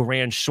 who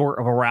ran short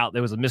of a route.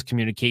 There was a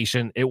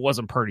miscommunication. It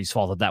wasn't Purdy's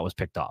fault that was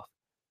picked off.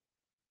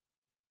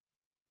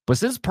 But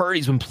since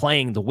Purdy's been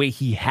playing the way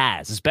he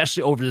has,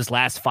 especially over this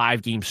last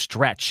 5-game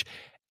stretch,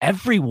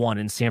 everyone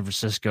in San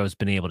Francisco has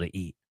been able to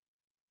eat.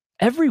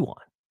 Everyone.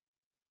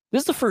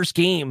 This is the first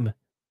game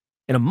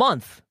in a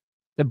month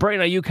that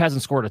Brandon Ayuk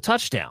hasn't scored a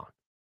touchdown.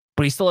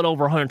 But he's still at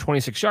over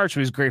 126 yards, so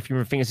he's great from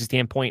a fantasy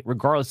standpoint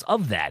regardless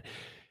of that.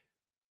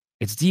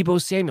 It's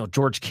Deebo Samuel.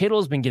 George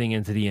Kittle's been getting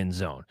into the end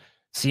zone.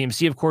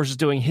 CMC, of course, is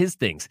doing his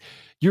things.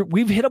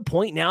 We've hit a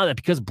point now that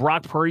because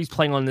Brock Purdy's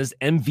playing on this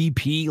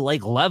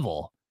MVP-like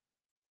level,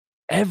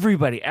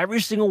 everybody,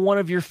 every single one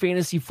of your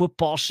fantasy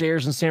football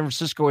shares in San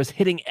Francisco is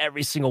hitting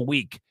every single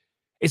week.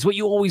 It's what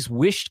you always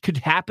wished could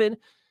happen,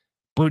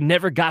 but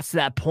never got to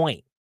that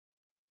point.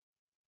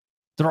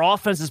 Their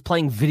offense is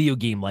playing video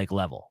game-like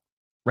level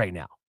right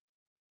now.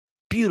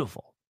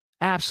 Beautiful.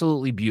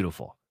 Absolutely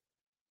beautiful.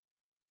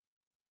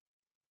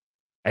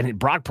 And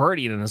Brock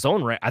Purdy, in his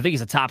own right, I think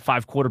he's a top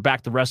 5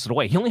 quarterback the rest of the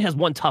way. He only has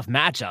one tough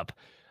matchup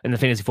in the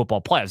fantasy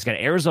football playoffs. He's got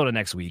Arizona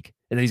next week,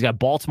 and then he's got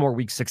Baltimore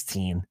week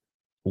 16,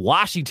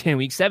 Washington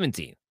week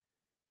 17.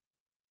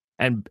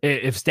 And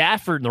if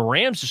Stafford and the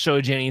Rams just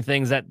showed you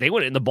anything, that they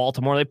went into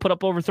Baltimore, they put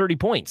up over 30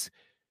 points.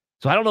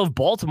 So I don't know if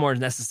Baltimore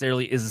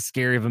necessarily is as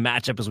scary of a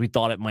matchup as we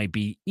thought it might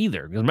be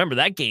either. Because remember,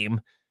 that game,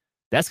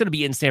 that's going to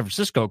be in San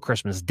Francisco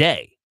Christmas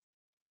Day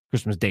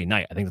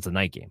night. I think that's a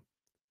night game.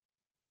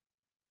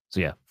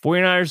 So yeah,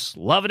 49ers,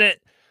 loving it.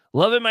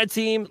 Loving my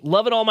team.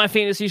 Loving all my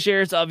fantasy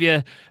shares of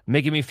you.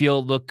 Making me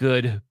look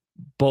good,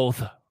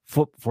 both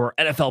for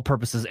NFL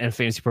purposes and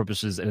fantasy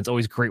purposes. And it's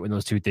always great when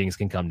those two things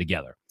can come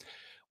together.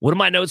 What are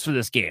my notes for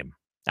this game?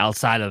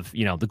 Outside of,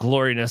 the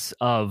gloriness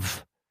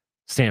of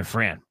San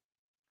Fran.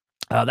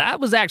 That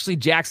was actually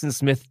Jackson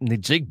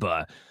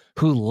Smith-Njigba,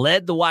 who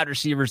led the wide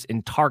receivers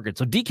in targets.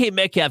 So DK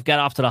Metcalf got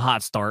off to the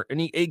hot start, and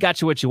he got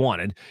you what you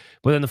wanted.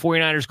 But then the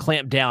 49ers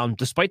clamped down,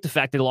 despite the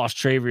fact they lost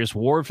Travius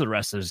Ward for the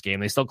rest of this game.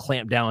 They still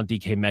clamped down on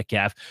DK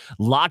Metcalf.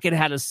 Lockett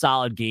had a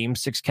solid game,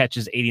 6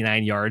 catches,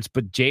 89 yards.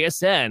 But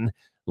JSN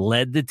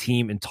led the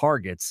team in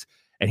targets,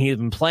 and he has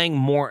been playing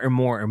more and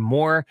more and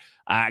more.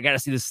 I got to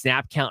see the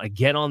snap count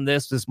again on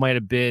this. This might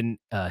have been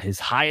his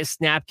highest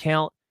snap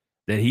count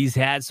that he's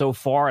had so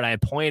far. And I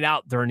had pointed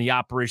out during the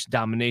Operation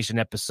Domination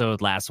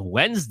episode last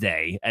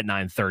Wednesday at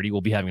 9:30.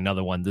 We'll be having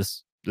another one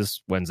this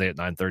Wednesday at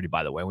 9:30,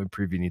 by the way. We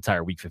previewed the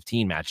entire Week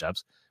 15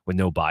 matchups with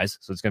no buys,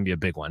 so it's going to be a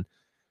big one.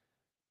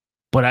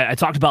 But I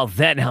talked about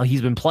that and how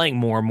he's been playing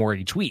more and more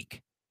each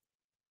week.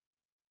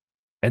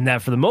 And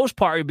that for the most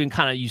part, we've been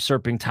kind of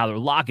usurping Tyler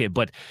Lockett.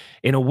 But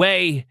in a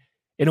way,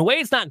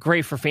 it's not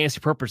great for fantasy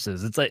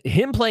purposes. It's like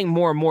him playing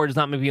more and more does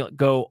not make me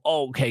go,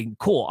 oh, okay,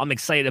 cool. I'm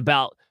excited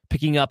about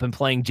picking up and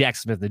playing Jack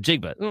Smith and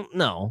Jigba.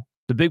 No,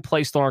 the big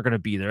plays still aren't going to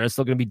be there. It's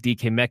still going to be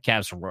DK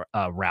Metcalf's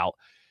route.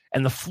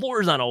 And the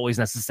floor is not always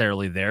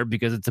necessarily there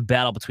because it's a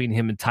battle between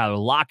him and Tyler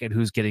Lockett,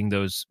 who's getting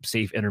those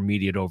safe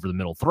intermediate over the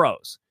middle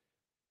throws.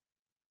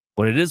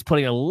 But it is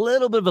putting a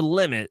little bit of a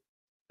limit,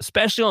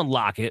 especially on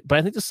Lockett, but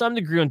I think to some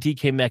degree on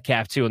DK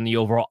Metcalf too, and the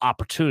overall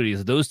opportunities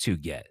that those two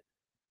get.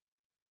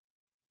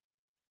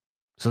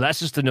 So that's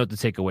just a note to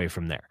take away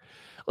from there.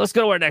 Let's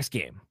go to our next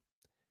game.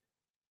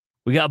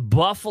 We got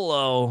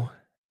Buffalo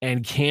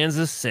and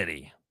Kansas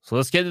City. So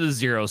let's get to the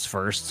zeros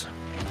first.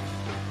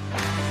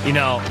 You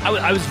know,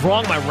 I was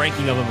wrong by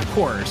ranking of them, of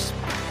course,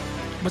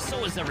 but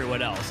so was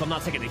everyone else. I'm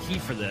not taking the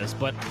heat for this,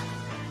 but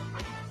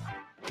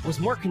what's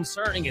more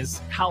concerning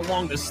is how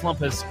long this slump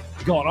has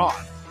gone on.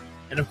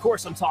 And of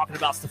course, I'm talking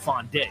about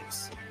Stephon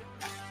Diggs.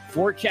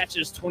 4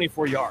 catches,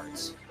 24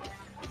 yards.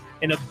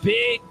 In a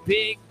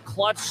big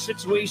clutch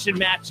situation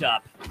matchup,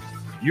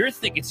 you're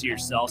thinking to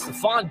yourself,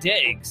 Stephon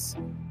Diggs,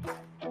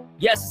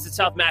 yes, it's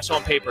a tough matchup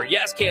on paper.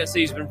 Yes, Kansas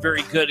City's been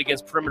very good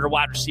against perimeter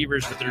wide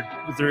receivers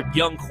with their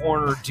young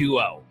corner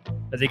duo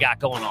that they got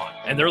going on.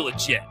 And they're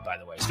legit, by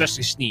the way,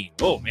 especially Snead.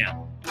 Oh,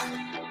 man.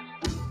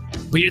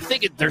 But you're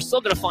thinking they're still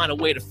going to find a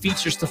way to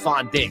feature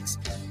Stephon Diggs.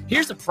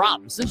 Here's the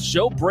problem. Since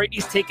Joe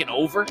Brady's taken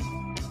over,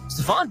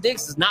 Stephon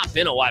Diggs has not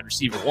been a wide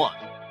receiver one.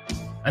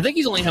 I think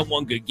he's only had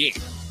one good game.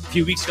 A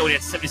few weeks ago, he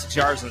had 76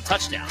 yards and a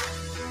touchdown.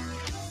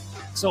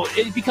 So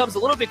it becomes a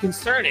little bit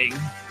concerning.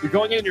 You're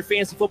going into your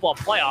fantasy football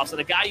playoffs,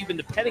 and a guy you've been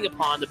depending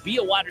upon to be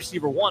a wide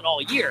receiver one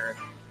all year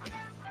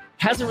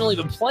hasn't really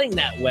been playing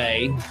that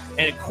way,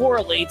 and it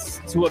correlates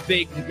to a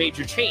big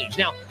major change.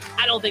 Now,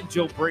 I don't think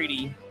Joe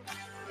Brady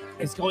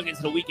is going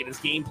into the week in his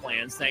game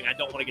plan saying, I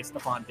don't want to get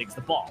Stephon Diggs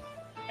the ball.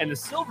 And the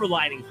silver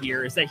lining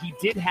here is that he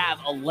did have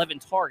 11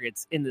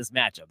 targets in this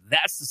matchup.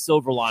 That's the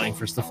silver lining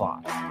for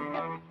Stephon.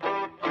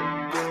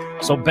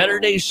 So better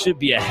days should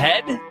be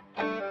ahead.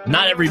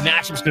 Not every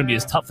matchup is going to be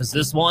as tough as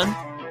this one,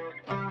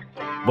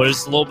 but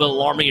it's a little bit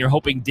alarming. You're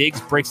hoping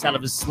Diggs breaks out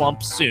of his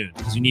slump soon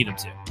because you need him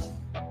to.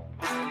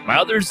 My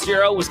other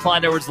zero was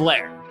Clyde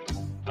Edwards-Helaire.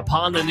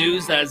 Upon the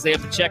news that Isaiah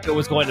Pacheco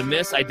was going to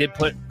miss, I did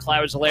put Clyde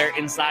Edwards-Helaire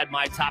inside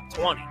my top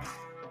 20.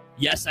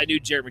 Yes, I knew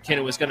Jerick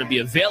McKinnon was going to be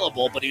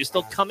available, but he was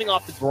still coming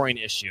off the groin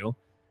issue.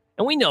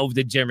 And we know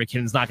that Jerick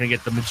McKinnon's not going to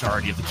get the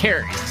majority of the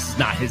carries. This is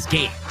not his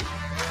game.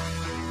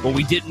 What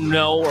we didn't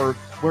know or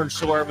weren't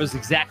sure was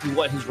exactly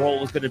what his role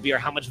was going to be or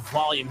how much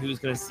volume he was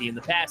going to see in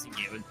the passing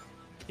game. And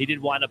he did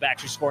wind up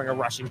actually scoring a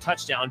rushing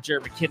touchdown.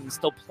 Jerick McKinnon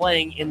still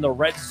playing in the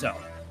red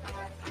zone.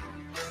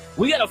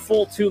 We got a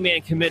full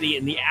two-man committee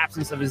in the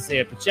absence of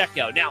Isaiah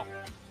Pacheco. Now,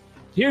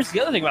 here's the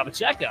other thing about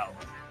Pacheco.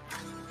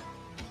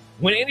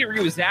 When Andy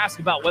Reid was asked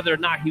about whether or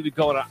not he would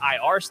go on an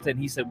IR stint,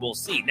 he said, we'll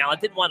see. Now,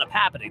 it didn't wind up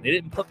happening. They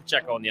didn't put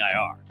Pacheco on the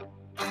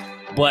IR.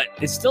 But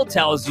it still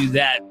tells you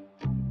that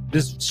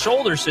this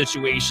shoulder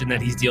situation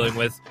that he's dealing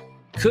with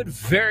could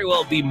very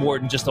well be more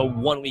than just a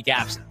 1 week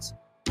absence.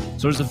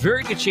 So there's a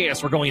very good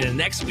chance we're going into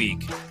next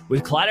week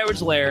with Clyde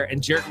Edwards-Helaire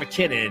and Jerick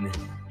McKinnon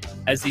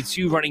as the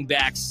two running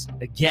backs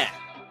again.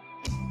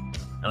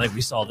 And like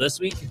we saw this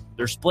week,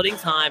 they're splitting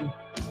time.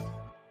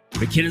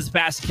 McKinnon's the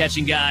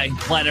pass-catching guy.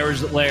 Clyde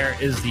Edwards-Helaire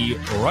is the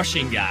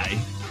rushing guy,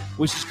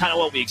 which is kind of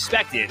what we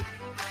expected.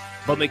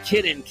 But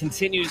McKinnon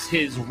continues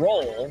his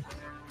role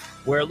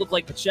where it looked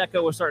like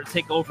Pacheco was starting to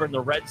take over in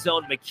the red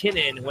zone.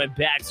 McKinnon went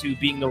back to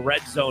being the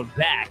red zone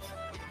back,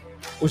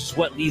 which is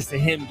what leads to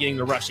him getting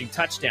the rushing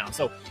touchdown.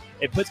 So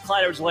it puts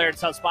Clyde Edwards-Helaire in a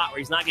tough spot where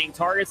he's not getting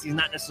targets. He's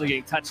not necessarily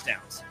getting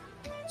touchdowns.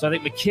 So I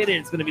think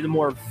McKinnon is going to be the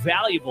more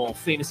valuable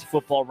fantasy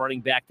football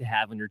running back to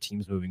have on your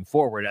teams moving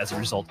forward as a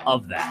result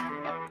of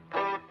that.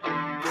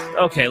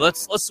 Okay,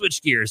 let's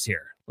switch gears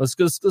here. Let's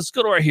go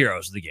to our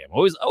heroes of the game.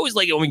 Always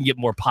like it when we can get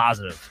more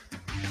positive.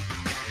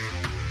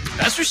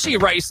 That's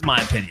Rashee Rice, in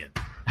my opinion.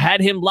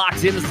 Had him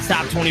locked in as the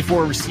top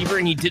 24 receiver,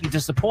 and he didn't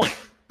disappoint.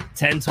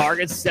 10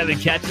 targets, 7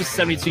 catches,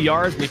 72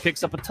 yards, and he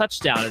picks up a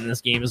touchdown in this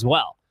game as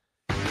well.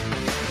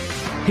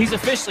 He's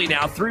officially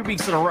now, 3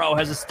 weeks in a row,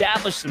 has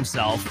established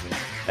himself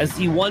as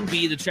the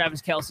 1B, the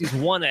Travis Kelce's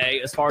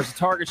 1A, as far as the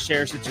target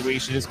share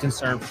situation is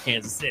concerned for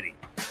Kansas City.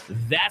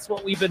 That's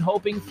what we've been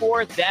hoping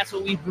for. That's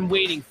what we've been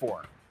waiting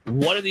for.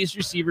 One of these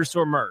receivers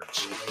to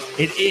emerge.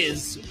 It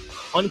is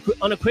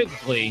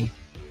unequivocally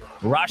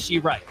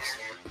Rashee Rice.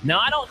 Now,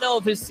 I don't know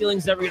if his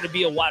ceiling's ever going to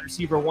be a wide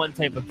receiver one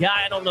type of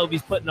guy. I don't know if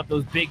he's putting up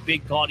those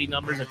big, gaudy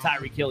numbers that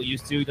Tyreek Hill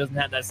used to. He doesn't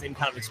have that same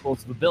kind of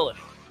explosive ability.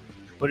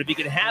 But if he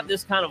can have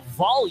this kind of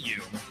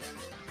volume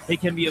he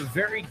can be a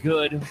very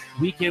good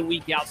week in,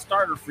 week out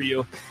starter for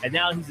you. And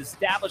now he's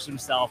established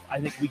himself. I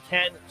think we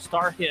can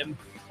start him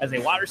as a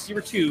wide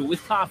receiver 2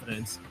 with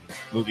confidence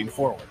moving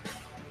forward.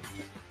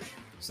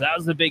 So that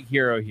was the big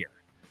hero here.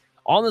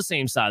 On the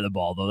same side of the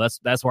ball, though,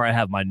 that's where I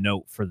have my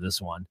note for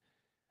this one.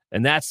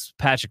 And that's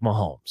Patrick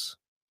Mahomes.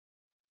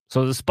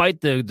 So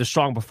despite the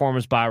strong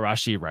performance by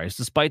Rashee Rice,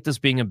 despite this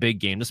being a big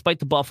game, despite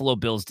the Buffalo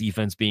Bills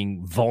defense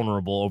being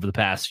vulnerable over the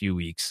past few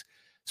weeks,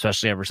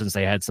 especially ever since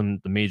they had the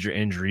major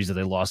injuries that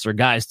they lost their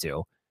guys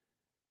to,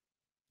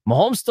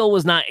 Mahomes still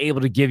was not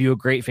able to give you a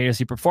great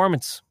fantasy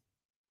performance.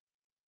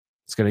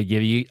 It's going to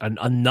give you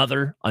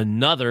another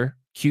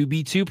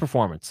QB2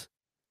 performance.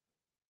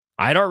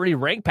 I'd already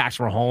ranked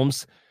Patrick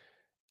Mahomes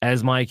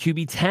as my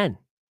QB 10,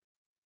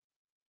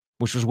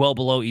 which was well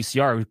below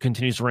ECR, who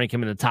continues to rank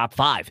him in the top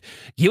 5.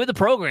 Give it the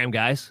program,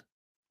 guys.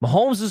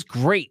 Mahomes is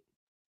great.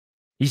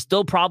 He's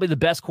still probably the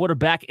best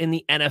quarterback in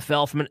the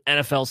NFL from an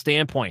NFL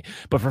standpoint.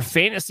 But for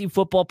fantasy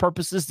football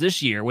purposes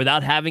this year,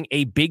 without having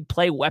a big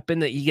play weapon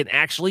that he can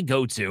actually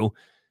go to,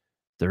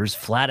 there's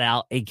flat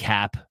out a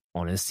cap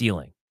on his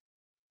ceiling.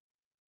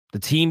 The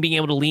team being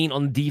able to lean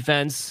on the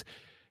defense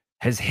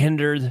has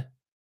hindered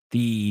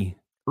the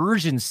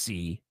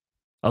urgency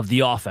of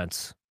the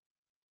offense.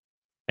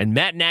 And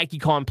Matt Nagy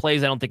calling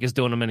plays, I don't think is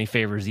doing him any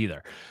favors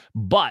either.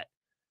 But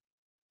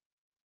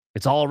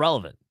it's all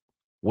irrelevant.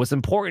 What's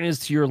important is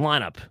to your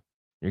lineup.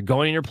 You're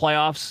going in your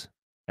playoffs,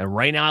 and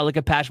right now I look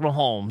at Patrick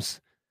Mahomes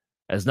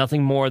as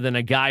nothing more than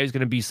a guy who's going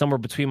to be somewhere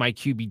between my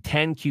QB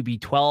 10, QB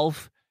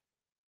 12.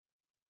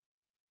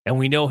 And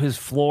we know his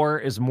floor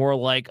is more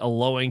like a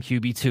low-end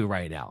QB 2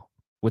 right now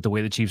with the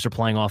way the Chiefs are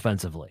playing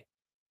offensively.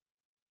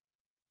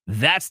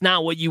 That's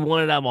not what you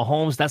wanted out of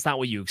Mahomes. That's not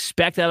what you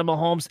expect out of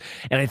Mahomes.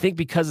 And I think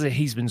because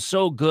he's been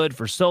so good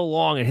for so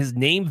long and his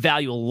name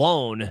value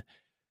alone,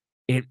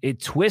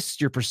 it twists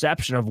your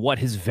perception of what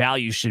his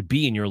value should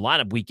be in your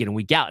lineup week in and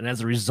week out. And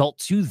as a result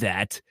to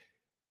that,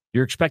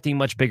 you're expecting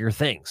much bigger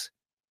things.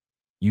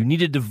 You need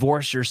to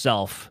divorce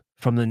yourself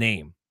from the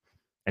name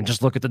and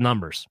just look at the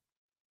numbers.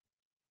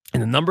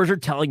 And the numbers are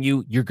telling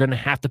you you're going to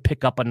have to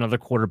pick up another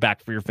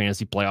quarterback for your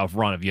fantasy playoff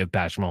run if you have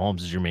Patrick Mahomes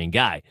as your main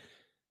guy.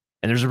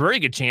 And there's a very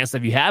good chance that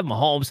if you have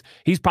Mahomes,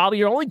 he's probably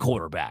your only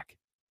quarterback.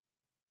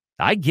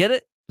 I get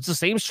it. It's the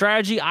same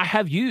strategy I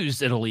have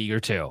used in a league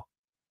or two.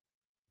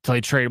 Until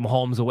he traded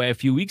Mahomes away a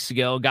few weeks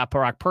ago and got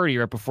Brock Purdy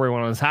right before he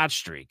went on his hot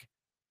streak.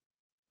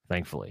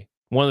 Thankfully.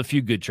 One of the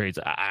few good trades.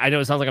 I know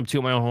it sounds like I'm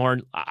tooting my own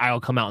horn.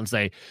 I'll come out and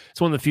say it's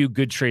one of the few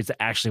good trades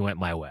that actually went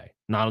my way.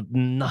 Not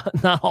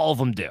all of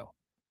them do.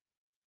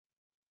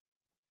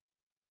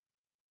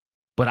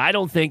 But I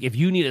don't think if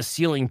you need a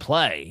ceiling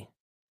play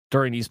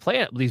during these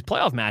playoff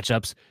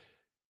matchups,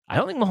 I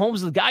don't think Mahomes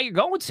is the guy you're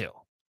going to.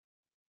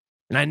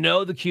 And I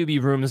know the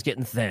QB room is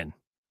getting thin.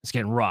 It's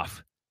getting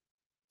rough.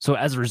 So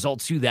as a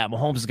result to that,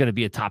 Mahomes is going to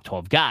be a top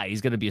 12 guy.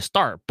 He's going to be a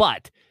start.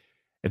 But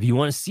if you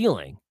want a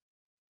ceiling,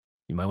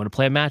 you might want to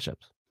play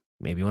matchups.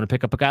 Maybe you want to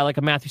pick up a guy like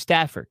a Matthew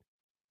Stafford.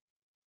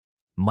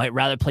 Might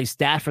rather play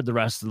Stafford the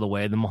rest of the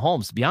way than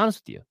Mahomes, to be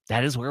honest with you.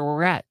 That is where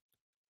we're at.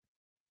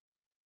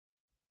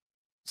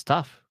 It's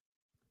tough.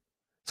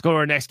 Let's go to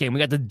our next game. We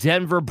got the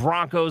Denver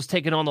Broncos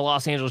taking on the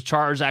Los Angeles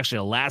Chargers. Actually,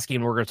 the last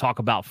game we're going to talk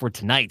about for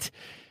tonight.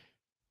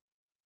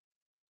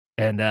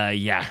 And I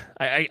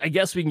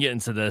guess we can get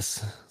into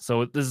this.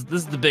 So this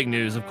is the big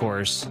news, of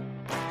course.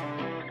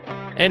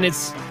 And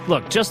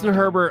look, Justin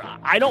Herbert,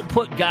 I don't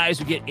put guys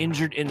who get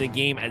injured in the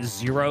game as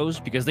zeros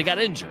because they got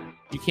injured.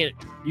 You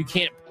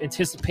can't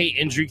anticipate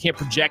injury, you can't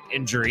project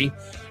injury.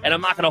 And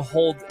I'm not going to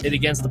hold it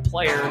against the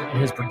player and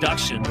his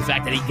production, the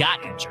fact that he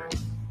got injured.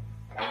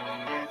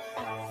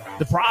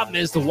 The problem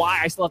is why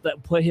I still have to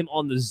put him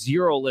on the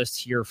zero list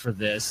here for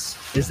this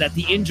is that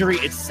the injury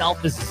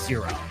itself is a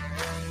zero.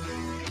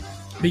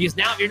 Because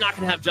now if you're not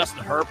going to have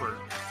Justin Herbert,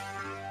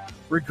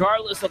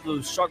 regardless of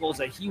the struggles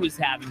that he was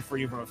having for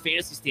you from a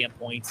fantasy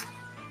standpoint,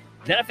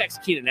 that affects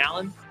Keenan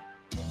Allen,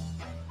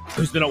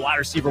 who's been a wide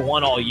receiver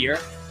 1 all year.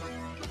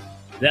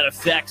 That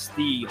affects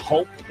the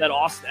hope that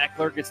Austin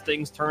Eckler gets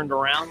things turned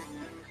around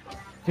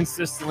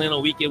consistently on a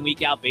week-in,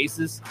 week-out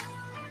basis.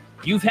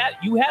 You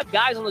have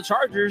guys on the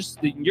Chargers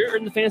that you're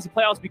in the fantasy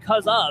playoffs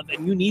because of,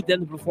 and you need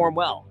them to perform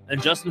well.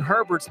 And Justin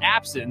Herbert's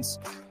absence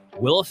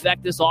will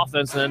affect this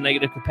offense in a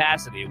negative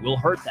capacity. It will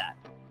hurt that.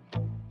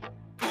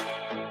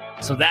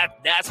 So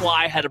that's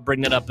why I had to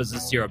bring that up as a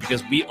zero,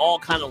 because we all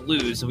kind of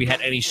lose if we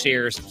had any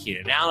shares of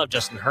Keenan Allen, of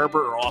Justin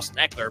Herbert, or Austin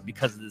Eckler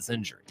because of this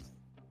injury.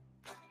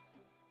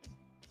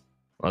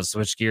 Let's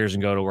switch gears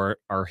and go to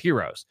our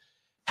heroes.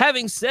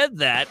 Having said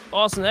that,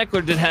 Austin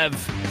Eckler did have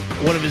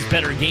one of his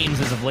better games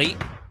as of late.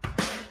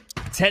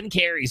 10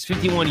 carries,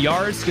 51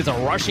 yards, gets a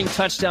rushing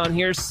touchdown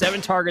here, 7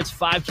 targets,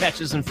 5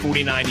 catches, and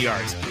 49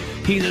 yards.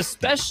 He's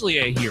especially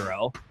a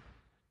hero,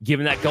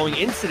 given that going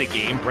into the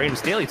game, Brandon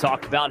Staley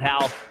talked about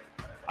how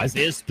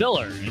Isaiah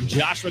Spiller and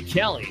Joshua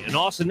Kelly and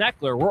Austin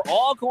Eckler were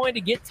all going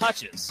to get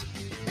touches.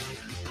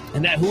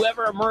 And that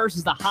whoever emerged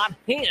as the hot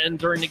hand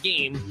during the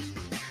game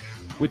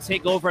would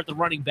take over at the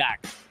running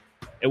back.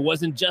 It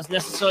wasn't just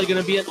necessarily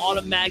going to be an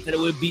automatic that it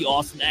would be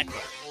Austin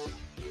Eckler.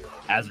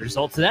 As a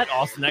result of that,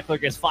 Austin Eckler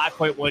gets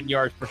 5.1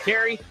 yards per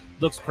carry.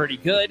 Looks pretty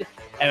good.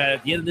 And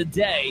at the end of the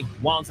day,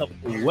 winds up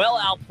well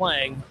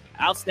outplaying,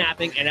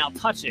 outsnapping, and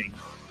outtouching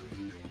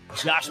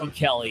Joshua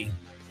Kelly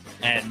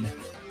and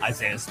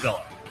Isaiah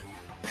Spiller.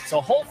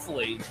 So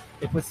hopefully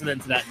it puts an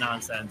end to that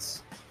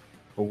nonsense,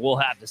 but we'll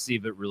have to see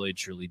if it really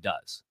truly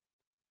does.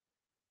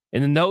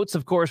 In the notes,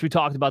 of course, we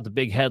talked about the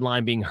big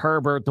headline being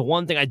Herbert. The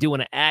one thing I do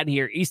want to add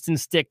here, Easton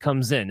Stick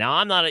comes in. Now,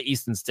 I'm not an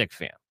Easton Stick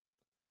fan.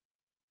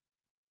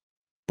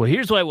 But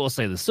here's what I will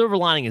say. The silver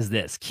lining is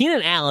this.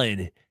 Keenan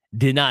Allen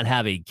did not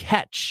have a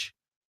catch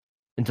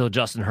until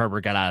Justin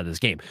Herbert got out of this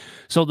game.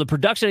 So the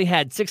production, he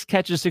had 6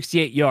 catches,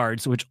 68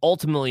 yards, which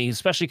ultimately,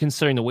 especially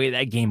considering the way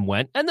that game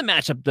went and the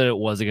matchup that it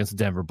was against the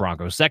Denver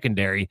Broncos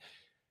secondary,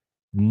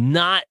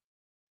 not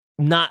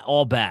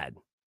all bad.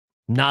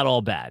 Not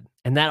all bad.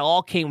 And that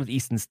all came with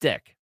Easton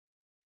Stick.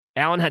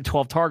 Allen had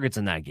 12 targets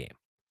in that game.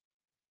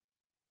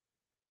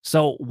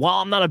 So while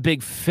I'm not a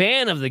big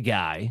fan of the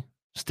guy,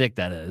 Stick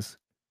that is,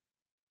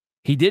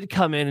 he did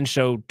come in and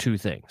show 2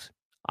 things.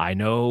 I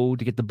know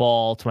to get the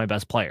ball to my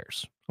best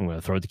players. I'm going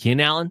to throw it to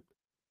Keenan Allen.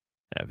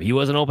 And if he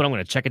wasn't open, I'm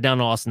going to check it down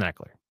to Austin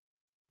Eckler.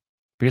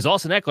 Because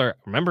Austin Eckler,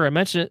 remember I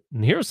mentioned it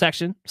in the hero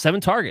section, 7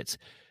 targets.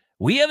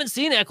 We haven't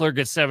seen Eckler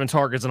get 7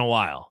 targets in a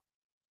while.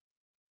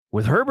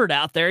 With Herbert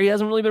out there, he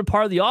hasn't really been a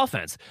part of the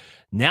offense.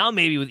 Now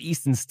maybe with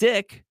Easton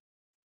Stick,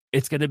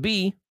 it's going to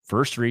be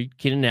first read,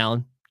 Keenan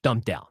Allen,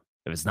 dump down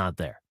if it's not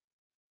there.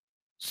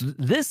 So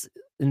this,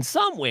 in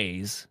some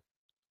ways,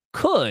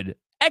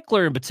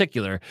 Eckler in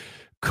particular,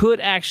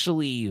 could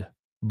actually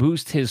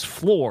boost his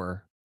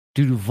floor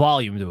due to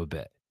volume to a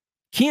bit.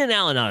 Keenan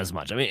Allen, not as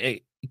much. I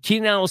mean,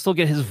 Keenan Allen will still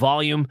get his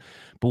volume,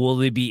 but will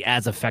they be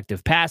as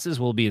effective passes?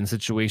 Will it be in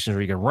situations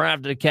where he can run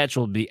after the catch?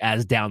 Will it be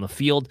as down the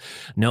field?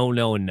 No.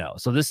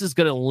 So this is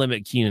going to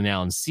limit Keenan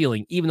Allen's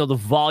ceiling, even though the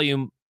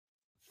volume,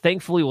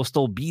 thankfully, will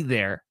still be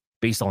there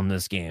based on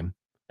this game.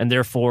 And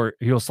therefore,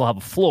 he'll still have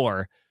a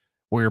floor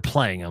where you're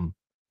playing him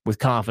with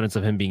confidence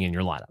of him being in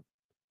your lineup.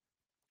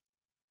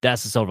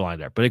 That's the silver line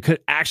there. But it could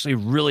actually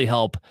really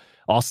help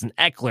Austin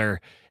Eckler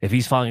if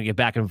he's finally going to get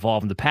back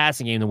involved in the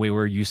passing game the way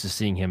we're used to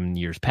seeing him in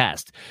years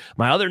past.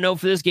 My other note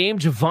for this game,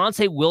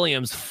 Javonte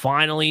Williams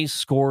finally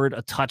scored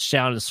a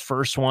touchdown, his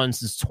first one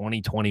since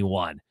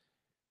 2021.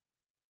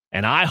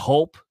 And I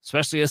hope,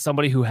 especially as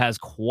somebody who has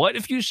quite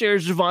a few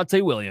shares of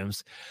Javonte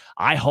Williams,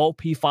 I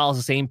hope he follows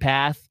the same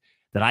path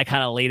that I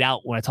kind of laid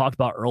out when I talked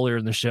about earlier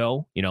in the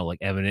show, like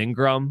Evan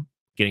Ingram,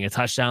 getting a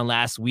touchdown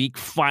last week,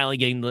 finally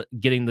getting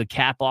the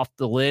cap off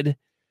the lid,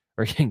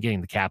 or getting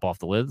the cap off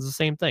the lid is the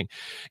same thing.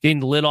 Getting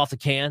the lid off the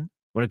can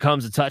when it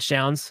comes to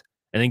touchdowns,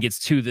 and then gets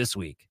 2 this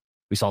week.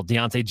 We saw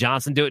Deontay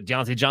Johnson do it.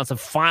 Deontay Johnson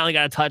finally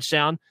got a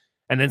touchdown,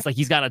 and then it's like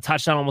he's got a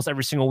touchdown almost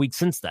every single week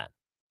since then.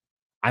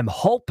 I'm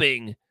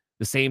hoping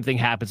the same thing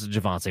happens to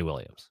Javonte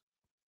Williams.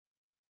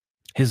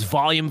 His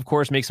volume, of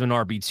course, makes him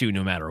an RB2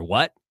 no matter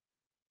what.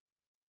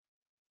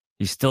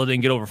 He still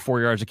didn't get over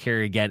 4 yards of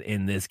carry again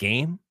in this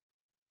game.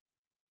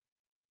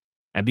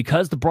 And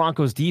because the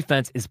Broncos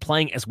defense is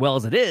playing as well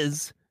as it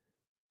is,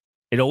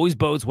 it always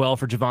bodes well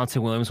for Javonte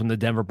Williams when the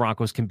Denver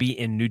Broncos can be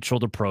in neutral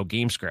to pro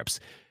game scripts.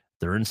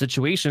 They're in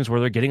situations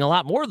where they're getting a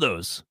lot more of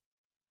those.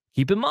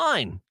 Keep in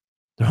mind,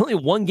 they're only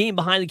 1 game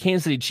behind the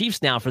Kansas City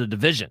Chiefs now for the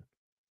division.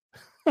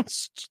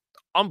 It's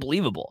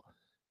unbelievable.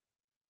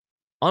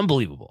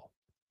 Unbelievable.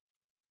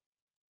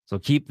 So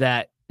keep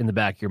that in the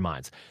back of your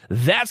minds.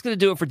 That's going to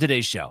do it for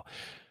today's show.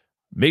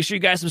 Make sure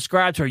you guys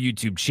subscribe to our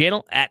YouTube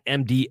channel at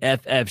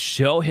MDFF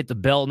Show. Hit the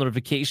bell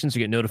notifications to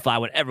get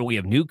notified whenever we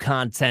have new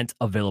content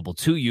available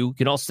to you. You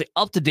can also stay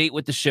up to date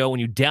with the show when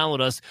you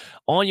download us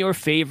on your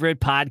favorite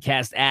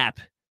podcast app.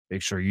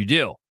 Make sure you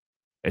do.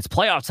 It's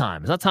playoff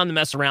time. It's not time to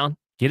mess around.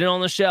 Get in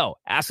on the show.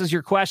 Ask us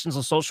your questions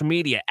on social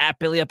media at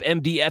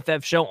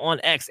BillyUpMDFF Show on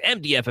X,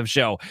 MDFF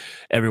Show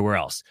everywhere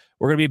else.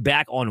 We're going to be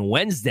back on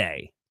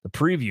Wednesday. The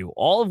preview,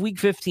 all of Week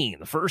 15,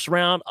 the first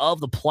round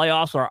of the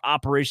playoffs, our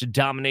Operation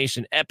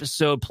Domination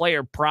episode,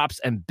 player props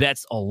and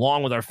bets,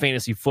 along with our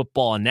fantasy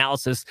football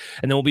analysis.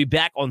 And then we'll be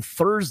back on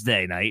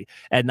Thursday night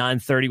at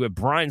 9:30 with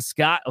Brian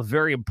Scott, a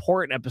very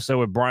important episode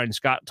with Brian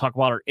Scott, talk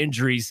about our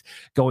injuries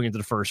going into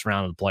the first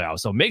round of the playoffs.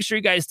 So make sure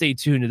you guys stay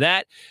tuned to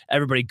that.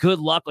 Everybody, good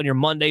luck on your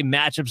Monday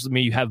matchups. I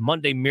mean, you have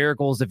Monday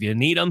miracles if you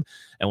need them,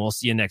 and we'll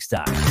see you next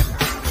time.